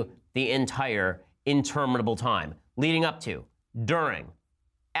out with you the entire interminable time, leading up to, during,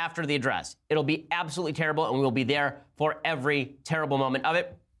 after the address. It'll be absolutely terrible, and we'll be there for every terrible moment of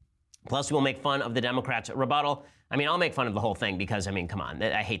it. Plus, we'll make fun of the Democrats' rebuttal. I mean, I'll make fun of the whole thing because, I mean, come on.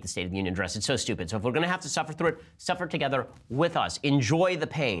 I hate the State of the Union address. It's so stupid. So if we're going to have to suffer through it, suffer together with us. Enjoy the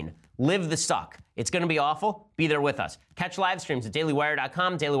pain. Live the suck. It's going to be awful. Be there with us. Catch live streams at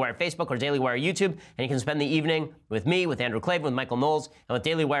dailywire.com, Daily Wire Facebook, or Daily Wire YouTube. And you can spend the evening with me, with Andrew Klavan, with Michael Knowles, and with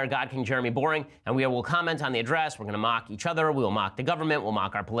Daily Wire God King Jeremy Boring. And we will comment on the address. We're going to mock each other. We will mock the government. We'll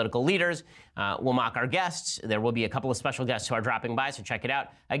mock our political leaders. We'll mock our guests. There will be a couple of special guests who are dropping by, so check it out.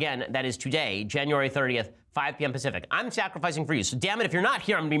 Again, that is today, January 30th, 5 p.m. Pacific. I'm sacrificing for you, so damn it, if you're not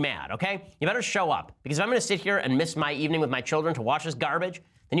here, I'm going to be mad, okay? You better show up, because if I'm going to sit here and miss my evening with my children to watch this garbage,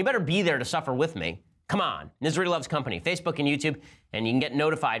 then you better be there to suffer with me. Come on. Misery loves company. Facebook and YouTube, and you can get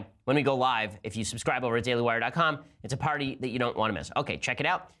notified when we go live if you subscribe over at dailywire.com. It's a party that you don't want to miss. Okay, check it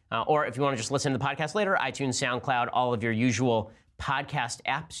out. Or if you want to just listen to the podcast later, iTunes, SoundCloud, all of your usual podcast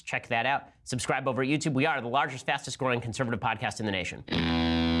apps, check that out. Subscribe over at YouTube. We are the largest, fastest growing conservative podcast in the nation.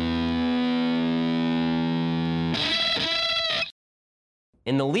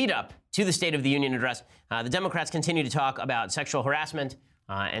 In the lead up to the State of the Union address, the Democrats continue to talk about sexual harassment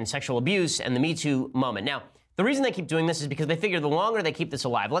and sexual abuse and the Me Too moment. Now, the reason they keep doing this is because they figure the longer they keep this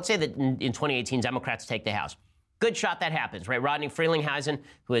alive, let's say that in 2018 Democrats take the House. Good shot that happens, right? Rodney Frelinghuysen,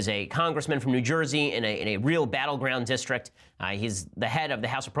 who is a congressman from New Jersey in a real battleground district. He's the head of the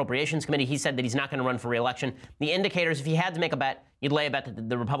House Appropriations Committee. He said that he's not going to run for re-election. The indicators, if you had to make a bet, you'd lay a bet that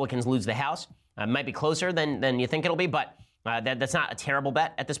the Republicans lose the House. It might be closer than you think it'll be, but that's not a terrible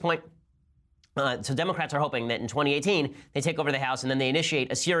bet at this point. So Democrats are hoping that in 2018, they take over the House and then they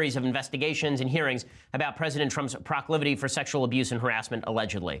initiate a series of investigations and hearings about President Trump's proclivity for sexual abuse and harassment,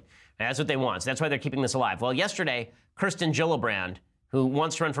 allegedly. And that's what they want. So that's why they're keeping this alive. Well, yesterday, Kirsten Gillibrand, who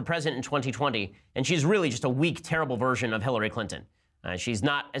wants to run for president in 2020, and she's really just a weak, terrible version of Hillary Clinton. She's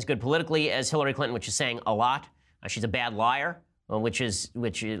not as good politically as Hillary Clinton, which is saying a lot. She's a bad liar, which is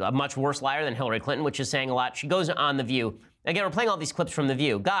a much worse liar than Hillary Clinton, which is saying a lot. She goes on The View. Again, we're playing all these clips from The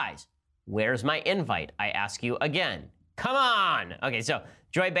View. Guys, where's my invite? I ask you again. Come on. Okay, so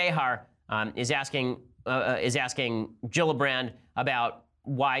Joy Behar is asking Gillibrand about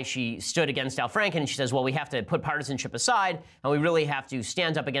why she stood against Al Franken, and she says, well, we have to put partisanship aside, and we really have to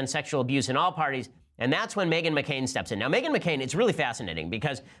stand up against sexual abuse in all parties. And that's when Meghan McCain steps in. Now, Meghan McCain, it's really fascinating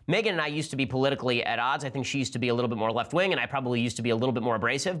because Meghan and I used to be politically at odds. I think she used to be a little bit more left-wing, and I probably used to be a little bit more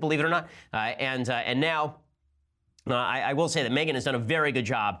abrasive, believe it or not. And now I will say that Meghan has done a very good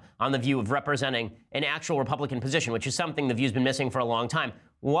job on The View of representing an actual Republican position, which is something The View's been missing for a long time.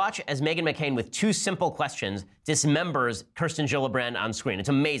 Watch as Meghan McCain, with two simple questions, dismembers Kirsten Gillibrand on screen. It's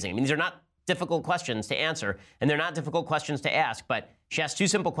amazing. I mean, these are not difficult questions to answer, and they're not difficult questions to ask, but she asks two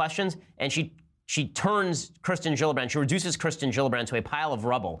simple questions, and she turns Kirsten Gillibrand, she reduces Kirsten Gillibrand to a pile of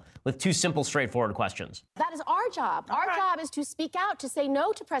rubble with two simple, straightforward questions. That is our job. Our job is to speak out, to say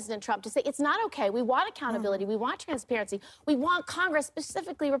no to President Trump, to say it's not okay. We want accountability. We want transparency. We want Congress,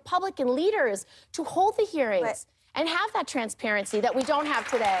 specifically Republican leaders, to hold the hearings and have that transparency that we don't have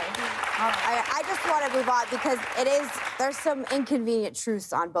today. I just want to move on because there's some inconvenient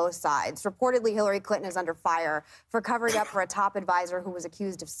truths on both sides. Reportedly, Hillary Clinton is under fire for covering up for a top advisor who was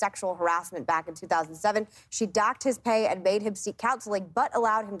accused of sexual harassment back in 2007. She docked his pay and made him seek counseling, but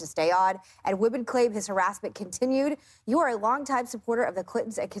allowed him to stay on. And women claim his harassment continued. You are a longtime supporter of the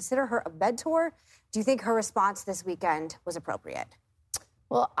Clintons and consider her a mentor. Do you think her response this weekend was appropriate?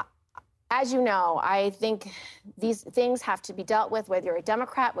 Well, as you know, I think these things have to be dealt with, whether you're a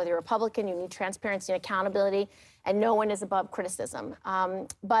Democrat, whether you're a Republican. You need transparency and accountability, and no one is above criticism.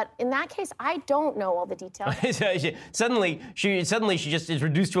 But in that case, I don't know all the details. Suddenly, she just is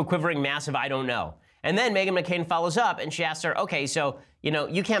reduced to a quivering mass of I don't know. And then Meghan McCain follows up, and she asks her, okay, so,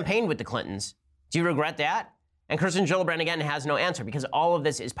 you campaigned with the Clintons. Do you regret that? And Kirsten Gillibrand, again, has no answer, because all of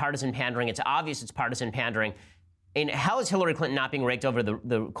this is partisan pandering. It's obvious it's partisan pandering. And how is Hillary Clinton not being raked over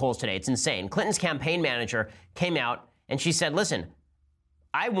the coals today? It's insane. Clinton's campaign manager came out and she said, listen,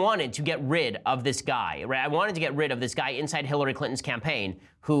 I wanted to get rid of this guy, right? I wanted to get rid of this guy inside Hillary Clinton's campaign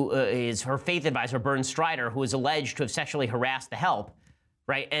who is her faith advisor, Bern Strider, who is alleged to have sexually harassed the help,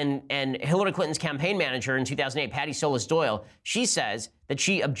 right? And Hillary Clinton's campaign manager in 2008, Patty Solis Doyle, she says that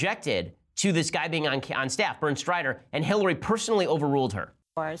she objected to this guy being on staff, Bern Strider, and Hillary personally overruled her.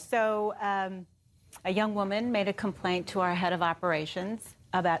 So, a young woman made a complaint to our head of operations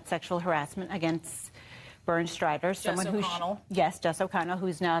about sexual harassment against Bern Strider, someone who's Jess O'Connell,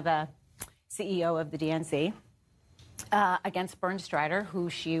 who's now the CEO of the DNC, against Bern Strider, who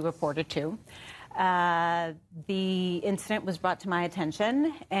she reported to. The incident was brought to my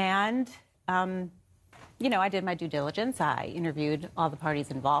attention, and I did my due diligence. I interviewed all the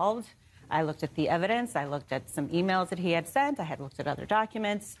parties involved. I looked at the evidence. I looked at some emails that he had sent. I had looked at other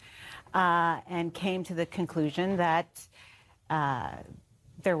documents. And came to the conclusion that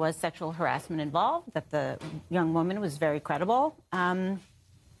there was sexual harassment involved, that the young woman was very credible. And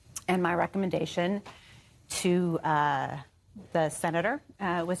my recommendation to the senator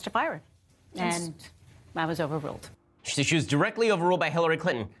was to fire her. And I was overruled. She was directly overruled by Hillary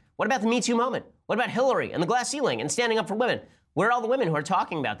Clinton. What about the Me Too moment? What about Hillary and the glass ceiling and standing up for women? Where are all the women who are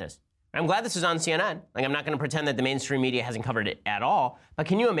talking about this? I'm glad this is on CNN. I'm not going to pretend that the mainstream media hasn't covered it at all. But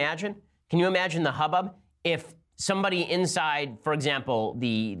can you imagine? Can you imagine the hubbub if somebody inside, for example,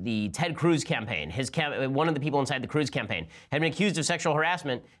 the Ted Cruz campaign, one of the people inside the Cruz campaign, had been accused of sexual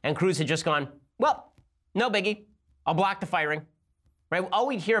harassment, and Cruz had just gone, well, no biggie, I'll block the firing. Right? All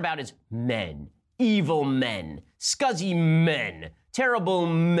we'd hear about is men, evil men, scuzzy men, terrible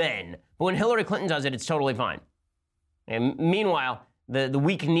men. But when Hillary Clinton does it, it's totally fine. And meanwhile, the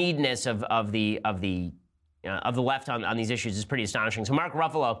weak-kneedness of the left on these issues is pretty astonishing. So Mark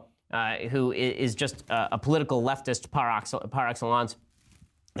Ruffalo, who is just a political leftist par excellence,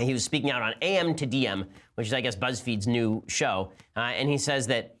 and he was speaking out on AM to DM, which is, I guess, BuzzFeed's new show, and he says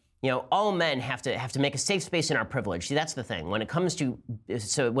that all men have to make a safe space in our privilege. See, that's the thing. When it comes to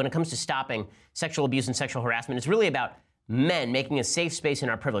stopping sexual abuse and sexual harassment, it's really about men making a safe space in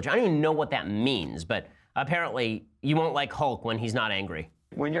our privilege. I don't even know what that means, but apparently you won't like Hulk when he's not angry.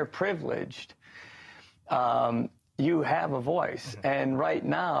 When you're privileged, you have a voice. And right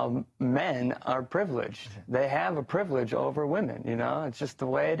now, men are privileged. They have a privilege over women, it's just the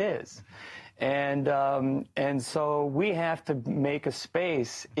way it is. And so we have to make a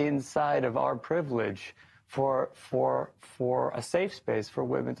space inside of our privilege for a safe space for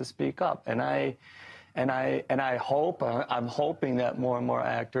women to speak up. And I hope, I'm hoping that more and more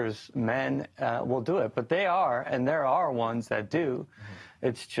actors, men, will do it. But there are ones that do.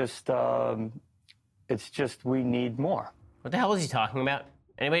 Mm-hmm. It's just we need more. What the hell is he talking about?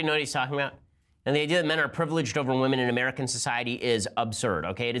 Anybody know what he's talking about? And the idea that men are privileged over women in American society is absurd,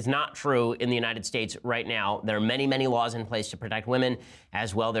 okay? It is not true in the United States right now. There are many, many laws in place to protect women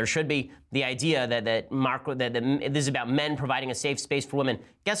as well. There should be. The idea that this is about men providing a safe space for women.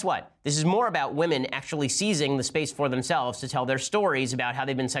 Guess what? This is more about women actually seizing the space for themselves to tell their stories about how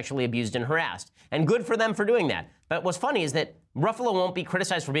they've been sexually abused and harassed. And good for them for doing that. But what's funny is that Ruffalo won't be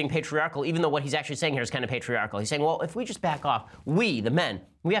criticized for being patriarchal, even though what he's actually saying here is kind of patriarchal. He's saying, well, if we just back off, we, the men,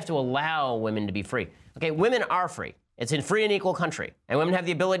 we have to allow women to be free. Okay, women are free. It's a free and equal country, and women have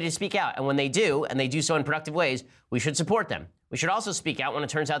the ability to speak out. And when they do, and they do so in productive ways, we should support them. We should also speak out when it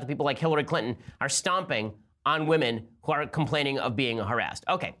turns out that people like Hillary Clinton are stomping on women who are complaining of being harassed.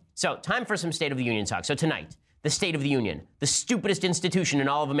 Okay, so time for some State of the Union talk. So tonight, the State of the Union, the stupidest institution in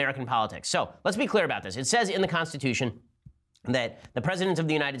all of American politics. So let's be clear about this. It says in the Constitution that the President of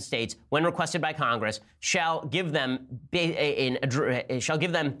the United States, when requested by Congress, shall give them an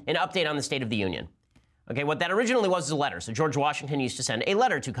update on the State of the Union. Okay, what that originally was is a letter. So George Washington used to send a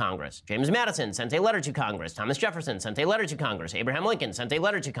letter to Congress. James Madison sent a letter to Congress. Thomas Jefferson sent a letter to Congress. Abraham Lincoln sent a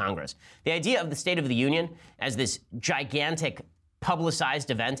letter to Congress. The idea of the State of the Union as this gigantic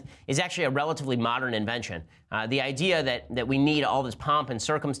publicized event is actually a relatively modern invention. The idea that we need all this pomp and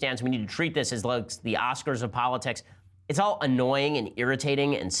circumstance, we need to treat this as like the Oscars of politics, it's all annoying and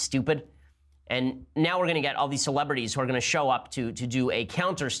irritating and stupid. And now we're going to get all these celebrities who are going to show up to do a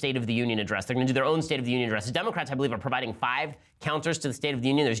counter State of the Union address. They're going to do their own State of the Union address. The Democrats, I believe, are providing 5 counters to the State of the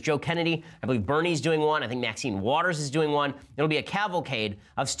Union. There's Joe Kennedy. I believe Bernie's doing one. I think Maxine Waters is doing one. It'll be a cavalcade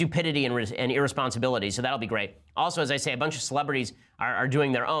of stupidity and irresponsibility, so that'll be great. Also, as I say, a bunch of celebrities are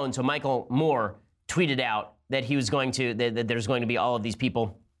doing their own. So Michael Moore tweeted out that he was going to, that there's going to be all of these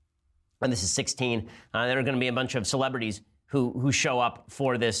people, and this is 16, there are going to be a bunch of celebrities who show up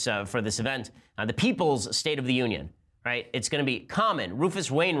for this event. The People's State of the Union, right? It's going to be Common,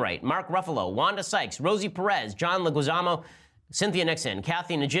 Rufus Wainwright, Mark Ruffalo, Wanda Sykes, Rosie Perez, John Leguizamo, Cynthia Nixon,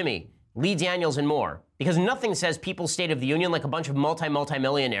 Kathy Najimy, Lee Daniels, and more. Because nothing says People's State of the Union like a bunch of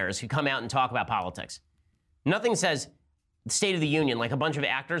multi-millionaires who come out and talk about politics. Nothing says State of the Union like a bunch of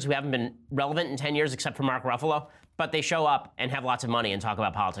actors who haven't been relevant in 10 years except for Mark Ruffalo, but they show up and have lots of money and talk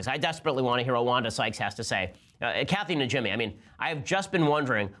about politics. I desperately want to hear what Wanda Sykes has to say. Kathy Najimy, I mean, I've just been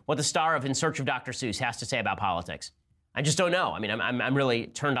wondering what the star of In Search of Dr. Seuss has to say about politics. I just don't know. I mean, I'm really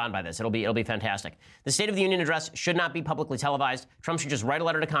turned on by this. It'll be fantastic. The State of the Union address should not be publicly televised. Trump should just write a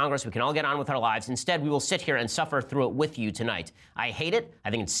letter to Congress. We can all get on with our lives. Instead, we will sit here and suffer through it with you tonight. I hate it. I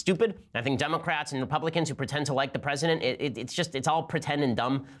think it's stupid. I think Democrats and Republicans who pretend to like the president, it's all pretend and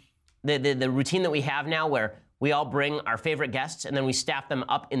dumb. The routine that we have now where we all bring our favorite guests and then we staff them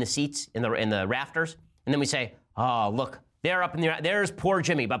up in the seats, in the rafters, and then we say, oh, look, they're up in the, there's poor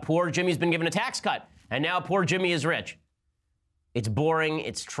Jimmy, but poor Jimmy's been given a tax cut, and now poor Jimmy is rich. It's boring,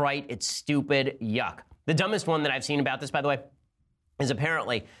 it's trite, it's stupid, yuck. The dumbest one that I've seen about this, by the way, is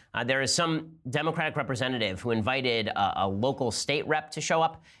apparently there is some Democratic representative who invited a local state rep to show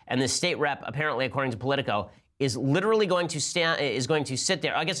up, and the state rep, apparently, according to Politico, is literally going to sit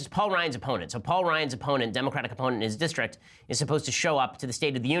there. I guess it's Paul Ryan's opponent. So Paul Ryan's opponent, Democratic opponent in his district, is supposed to show up to the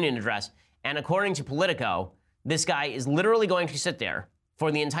State of the Union address. And according to Politico, this guy is literally going to sit there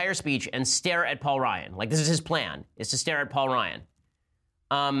for the entire speech and stare at Paul Ryan. Like, this is his plan, is to stare at Paul Ryan.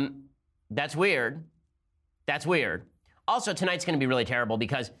 That's weird. That's weird. Also, tonight's going to be really terrible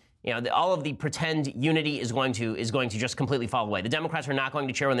because, you know, all of the pretend unity is going to just completely fall away. The Democrats are not going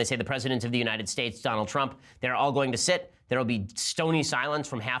to cheer when they say the President of the United States, Donald Trump. They're all going to sit. There will be stony silence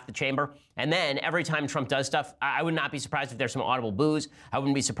from half the chamber. And then every time Trump does stuff, I would not be surprised if there's some audible boos. I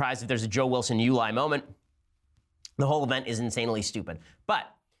wouldn't be surprised if there's a Joe Wilson you lie moment. The whole event is insanely stupid. But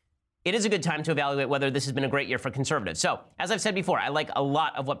it is a good time to evaluate whether this has been a great year for conservatives. So, as I've said before, I like a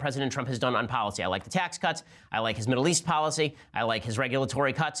lot of what President Trump has done on policy. I like the tax cuts. I like his Middle East policy. I like his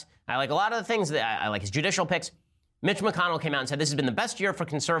regulatory cuts. I like a lot of the things I like his judicial picks. Mitch McConnell came out and said this has been the best year for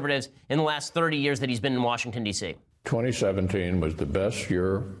conservatives in the last 30 years that he's been in Washington, D.C. 2017 was the best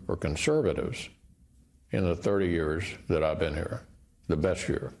year for conservatives in the 30 years that I've been here. The best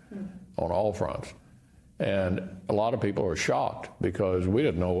year on all fronts. And a lot of people are shocked because we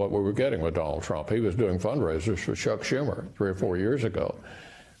didn't know what we were getting with Donald Trump. He was doing fundraisers for Chuck Schumer 3 or 4 years ago.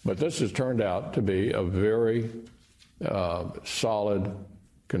 But this has turned out to be a very solid,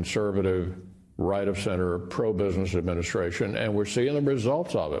 conservative right of center, pro-business administration, and we're seeing the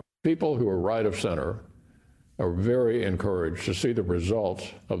results of it. People who are right of center are very encouraged to see the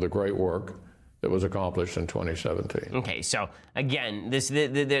results of the great work that was accomplished in 2017. Okay, so again, there's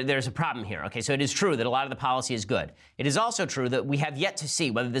a problem here. Okay, so it is true that a lot of the policy is good. It is also true that we have yet to see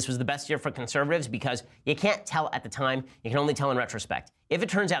whether this was the best year for conservatives, because you can't tell at the time. You can only tell in retrospect. If it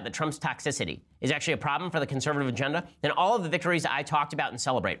turns out that Trump's toxicity is actually a problem for the conservative agenda, then all of the victories I talked about and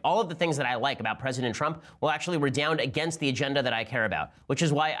celebrate, all of the things that I like about President Trump, will actually redound against the agenda that I care about, which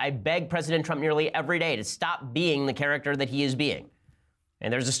is why I beg President Trump nearly every day to stop being the character that he is being.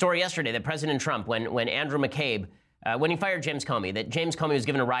 And there's a story yesterday that President Trump, when Andrew McCabe, when he fired James Comey, that James Comey was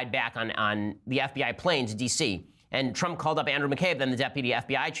given a ride back on the FBI plane to D.C., and Trump called up Andrew McCabe, then the deputy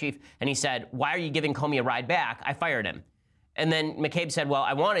FBI chief, and he said, "Why are you giving Comey a ride back? I fired him." And then McCabe said, "Well,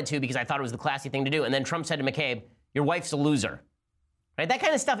 I wanted to because I thought it was the classy thing to do." And then Trump said to McCabe, "Your wife's a loser." Right? That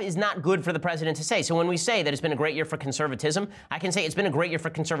kind of stuff is not good for the president to say. So when we say that it's been a great year for conservatism, I can say it's been a great year for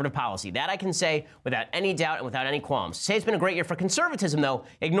conservative policy. That I can say without any doubt and without any qualms. To say it's been a great year for conservatism, though,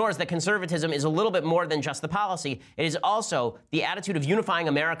 ignores that conservatism is a little bit more than just the policy. It is also the attitude of unifying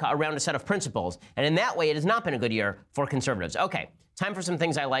America around a set of principles. And in that way, it has not been a good year for conservatives. Okay, time for some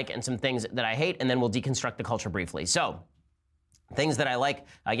things I like and some things that I hate, and then we'll deconstruct the culture briefly. So, things that I like.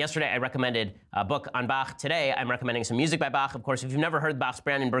 Yesterday, I recommended a book on Bach. Today, I'm recommending some music by Bach. Of course, if you've never heard Bach's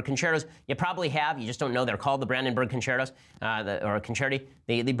Brandenburg Concertos, you probably have. You just don't know they're called the Brandenburg Concertos, or Concerti.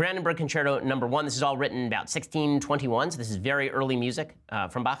 The Brandenburg Concerto No. 1, this is all written about 1621, so this is very early music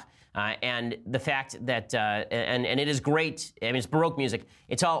from Bach. And the fact that, and it is great, I mean, it's Baroque music.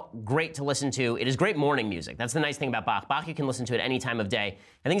 It's all great to listen to. It is great morning music. That's the nice thing about Bach. Bach, you can listen to at any time of day.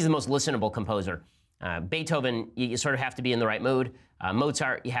 I think he's the most listenable composer. Beethoven, you sort of have to be in the right mood.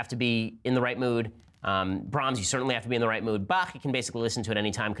 Mozart, you have to be in the right mood. Brahms, you certainly have to be in the right mood. Bach, you can basically listen to at any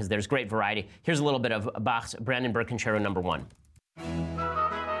time because there's great variety. Here's a little bit of Bach's Brandenburg Concerto No. 1.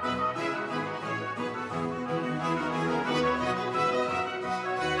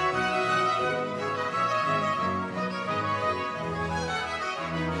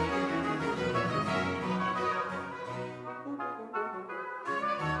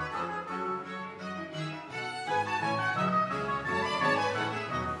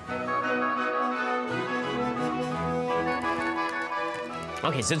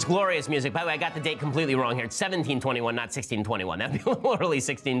 Okay, so it's glorious music. By the way, I got the date completely wrong here. It's 1721, not 1621. That'd be a little early,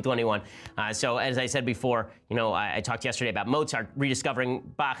 1621. So as I said before, you know, I talked yesterday about Mozart rediscovering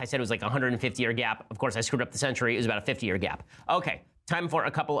Bach. I said it was like a 150-year gap. Of course, I screwed up the century. It was about a 50-year gap. Okay, time for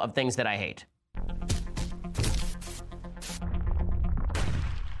a couple of things that I hate.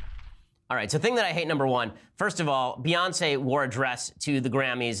 All right, so thing that I hate, number one, first of all, Beyonce wore a dress to the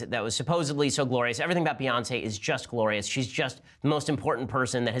Grammys that was supposedly so glorious. Everything about Beyonce is just glorious. She's just the most important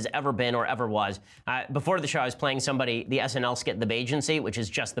person that has ever been or ever was. Before the show, I was playing somebody the SNL skit, The Bagency, which is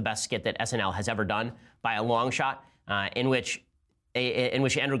just the best skit that SNL has ever done by a long shot, in which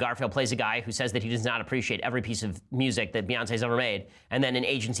Andrew Garfield plays a guy who says that he does not appreciate every piece of music that Beyonce's ever made, and then an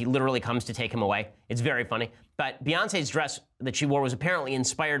agency literally comes to take him away. It's very funny. But Beyonce's dress that she wore was apparently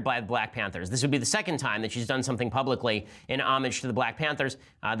inspired by the Black Panthers. This would be the second time that she's done something publicly in homage to the Black Panthers.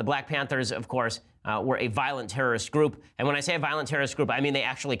 The Black Panthers, of course, were a violent terrorist group. And when I say a violent terrorist group, I mean they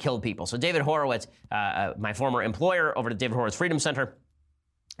actually killed people. So David Horowitz, my former employer over at the David Horowitz Freedom Center,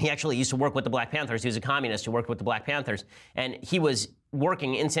 he actually used to work with the Black Panthers. He was a communist who worked with the Black Panthers. And he was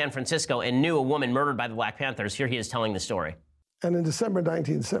working in San Francisco and knew a woman murdered by the Black Panthers. Here he is telling the story. And in December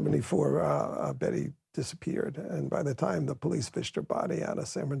 1974, Betty disappeared. And by the time the police fished her body out of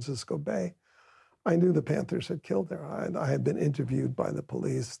San Francisco Bay, I knew the Panthers had killed her. I had been interviewed by the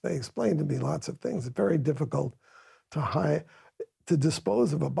police. They explained to me lots of things. It's very difficult to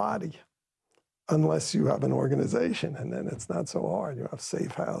dispose of a body unless you have an organization, and then it's not so hard. You have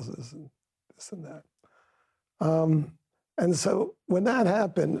safe houses and this and that. And so when that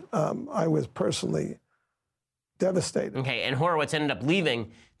happened, I was personally devastated. Okay, and Horowitz ended up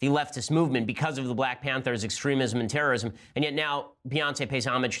leaving the leftist movement because of the Black Panthers' extremism and terrorism, and yet now Beyonce pays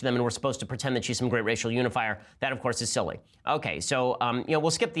homage to them, and we're supposed to pretend that she's some great racial unifier. That, of course, is silly. Okay, so we'll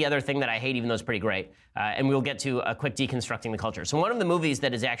skip the other thing that I hate, even though it's pretty great, and we'll get to a quick deconstructing the culture. So one of the movies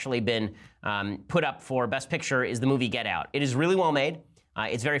that has actually been put up for Best Picture is the movie Get Out. It is really well made.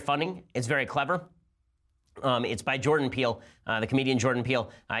 It's very funny. It's very clever. It's by Jordan Peele, the comedian Jordan Peele.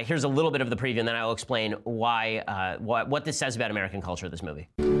 Here's a little bit of the preview, and then I'll explain what this says about American culture, this movie.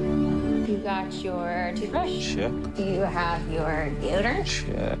 You got your toothbrush? Check. Do you have your deodorant?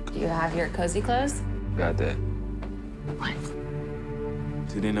 Check. Do you have your cozy clothes? Got that. What?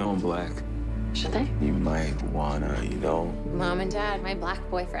 Do they know I'm black? Should they? You might wanna, Mom and Dad, my black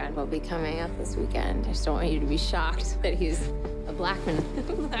boyfriend will be coming up this weekend. I just don't want you to be shocked that he's a black man.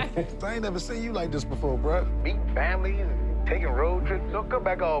 I ain't never seen you like this before, bruh. Meeting families and taking road trips. Don't come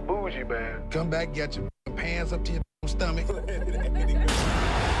back all bougie, man. Come back, get your pants up to your stomach.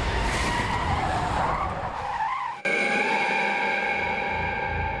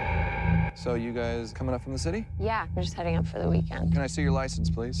 So you guys coming up from the city? Yeah, we're just heading up for the weekend. Can I see your license,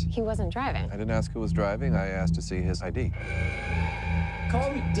 please? He wasn't driving. I didn't ask who was driving. I asked to see his ID. Call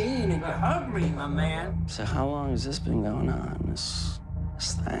me Dean if you hug me, my man. So how long has this been going on, this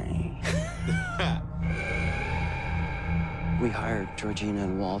thing? We hired Georgina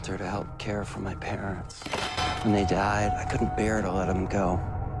and Walter to help care for my parents. When they died, I couldn't bear to let them go.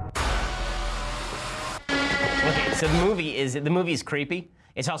 Okay, so the movie is creepy.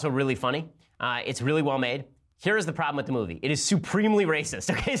 It's also really funny. It's really well made. Here is the problem with the movie. It is supremely racist.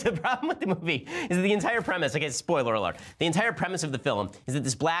 Okay, so the problem with the movie is that the entire premise, okay, spoiler alert, the entire premise of the film is that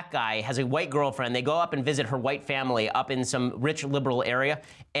this black guy has a white girlfriend. They go up and visit her white family up in some rich liberal area,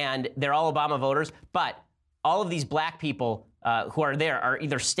 and they're all Obama voters, but all of these black people who are there are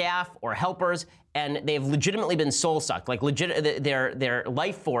either staff or helpers, and they've legitimately been soul-sucked. Like, their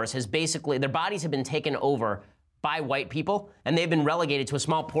life force has basically, their bodies have been taken over by white people, and they've been relegated to a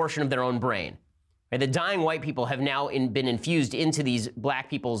small portion of their own brain. Right? The dying white people have now been infused into these black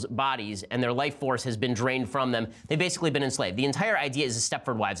people's bodies, and their life force has been drained from them. They've basically been enslaved. The entire idea is a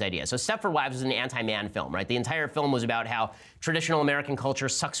Stepford Wives idea. So Stepford Wives was an anti-man film, right? The entire film was about how traditional American culture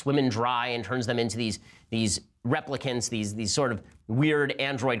sucks women dry and turns them into these replicants, these sort of weird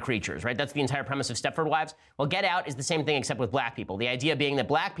android creatures, right? That's the entire premise of Stepford Wives. Well, Get Out is the same thing except with black people. The idea being that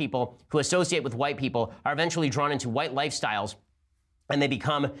black people who associate with white people are eventually drawn into white lifestyles, and they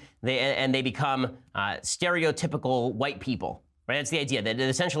become stereotypical white people. Right? That's the idea, that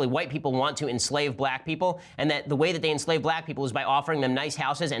essentially white people want to enslave black people, and that the way that they enslave black people is by offering them nice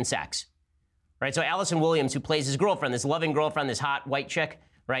houses and sex. Right? So Allison Williams, who plays his girlfriend, this loving girlfriend, this hot white chick,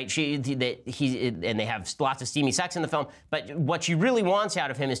 right? And they have lots of steamy sex in the film, but what she really wants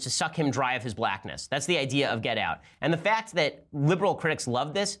out of him is to suck him dry of his blackness. That's the idea of Get Out. And the fact that liberal critics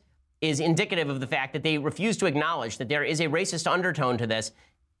love this is indicative of the fact that they refuse to acknowledge that there is a racist undertone to this.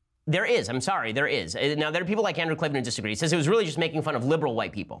 There is. I'm sorry, there is. Now, there are people like Andrew Klavan who disagree. He says it was really just making fun of liberal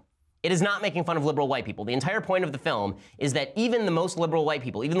white people. It is not making fun of liberal white people. The entire point of the film is that even the most liberal white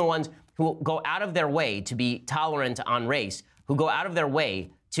people, even the ones who go out of their way to be tolerant on race, who go out of their way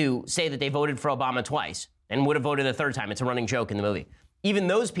to say that they voted for Obama twice and would have voted a third time, it's a running joke in the movie, even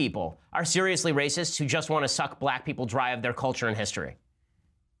those people are seriously racists who just want to suck black people dry of their culture and history.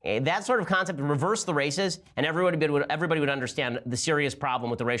 That sort of concept would reverse the races, and everybody would understand the serious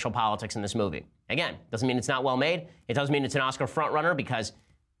problem with the racial politics in this movie. Again, doesn't mean it's not well made. It doesn't mean it's an Oscar frontrunner, because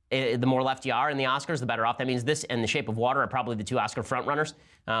the more left you are in the Oscars, the better off. That means this and The Shape of Water are probably the two Oscar frontrunners.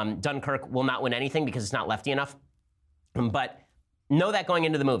 Dunkirk will not win anything because it's not lefty enough. But know that going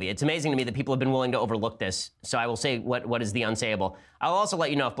into the movie. It's amazing to me that people have been willing to overlook this, so I will say what is the unsayable. I'll also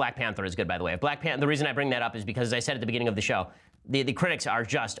let you know if Black Panther is good, by the way. The reason I bring that up is because, as I said at the beginning of the show, the critics are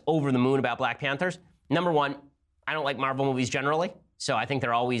just over the moon about Black Panthers. Number one, I don't like Marvel movies generally, so I think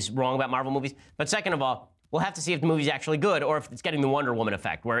they're always wrong about Marvel movies. But second of all, we'll have to see if the movie's actually good or if it's getting the Wonder Woman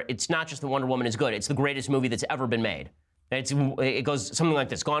effect, where it's not just the Wonder Woman is good, it's the greatest movie that's ever been made. It goes something like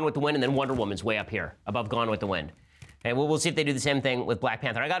this: Gone with the Wind, and then Wonder Woman's way up here, above Gone with the Wind. And we'll see if they do the same thing with Black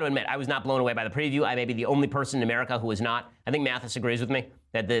Panther. I got to admit, I was not blown away by the preview. I may be the only person in America who is not. I think Mathis agrees with me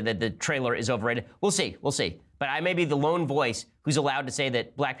that the trailer is overrated. We'll see. But I may be the lone voice who's allowed to say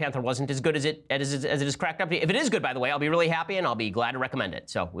that Black Panther wasn't as good as it is cracked up to be. If it is good, by the way, I'll be really happy and I'll be glad to recommend it.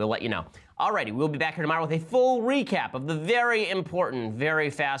 So we'll let you know. Alrighty, we'll be back here tomorrow with a full recap of the very important, very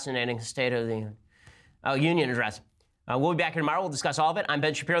fascinating State of the Union address. We'll be back here tomorrow. We'll discuss all of it. I'm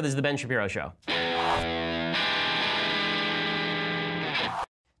Ben Shapiro. This is The Ben Shapiro Show.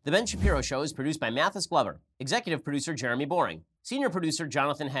 The Ben Shapiro Show is produced by Mathis Glover, executive producer Jeremy Boring, senior producer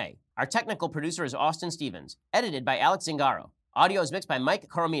Jonathan Hay. Our technical producer is Austin Stevens, edited by Alex Zingaro. Audio is mixed by Mike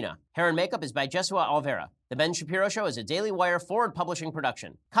Coromina. Hair and makeup is by Jesua Alvera. The Ben Shapiro Show is a Daily Wire Forward Publishing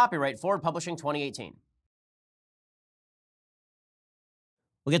production. Copyright Forward Publishing 2018.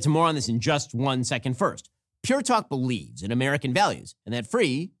 We'll get to more on this in just 1 second. First, Pure Talk believes in American values, and that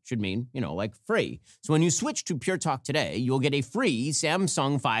free should mean, like free. So when you switch to Pure Talk today, you'll get a free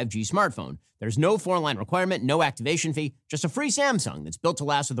Samsung 5G smartphone. There's no 4-line requirement, no activation fee, just a free Samsung that's built to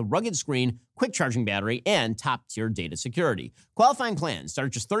last with a rugged screen, quick charging battery, and top-tier data security. Qualifying plans start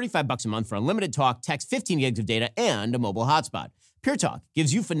at just $35 a month for unlimited talk, text, 15 gigs of data, and a mobile hotspot. Pure Talk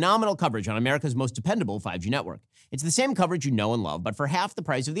gives you phenomenal coverage on America's most dependable 5G network. It's the same coverage you know and love, but for half the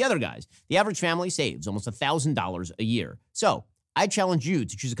price of the other guys. The average family saves almost $1,000 a year. So I challenge you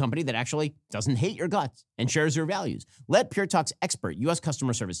to choose a company that actually doesn't hate your guts and shares your values. Let Pure Talk's expert U.S.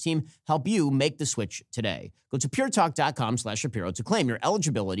 customer service team help you make the switch today. Go to puretalk.com/Shapiro to claim your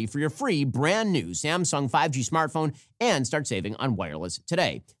eligibility for your free brand new Samsung 5G smartphone and start saving on wireless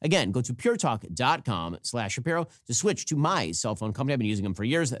today. Again, go to puretalk.com/Shapiro to switch to my cell phone company. I've been using them for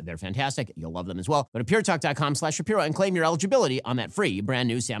years. They're fantastic. You'll love them as well. Go to puretalk.com/Shapiro and claim your eligibility on that free brand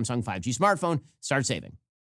new Samsung 5G smartphone. Start saving.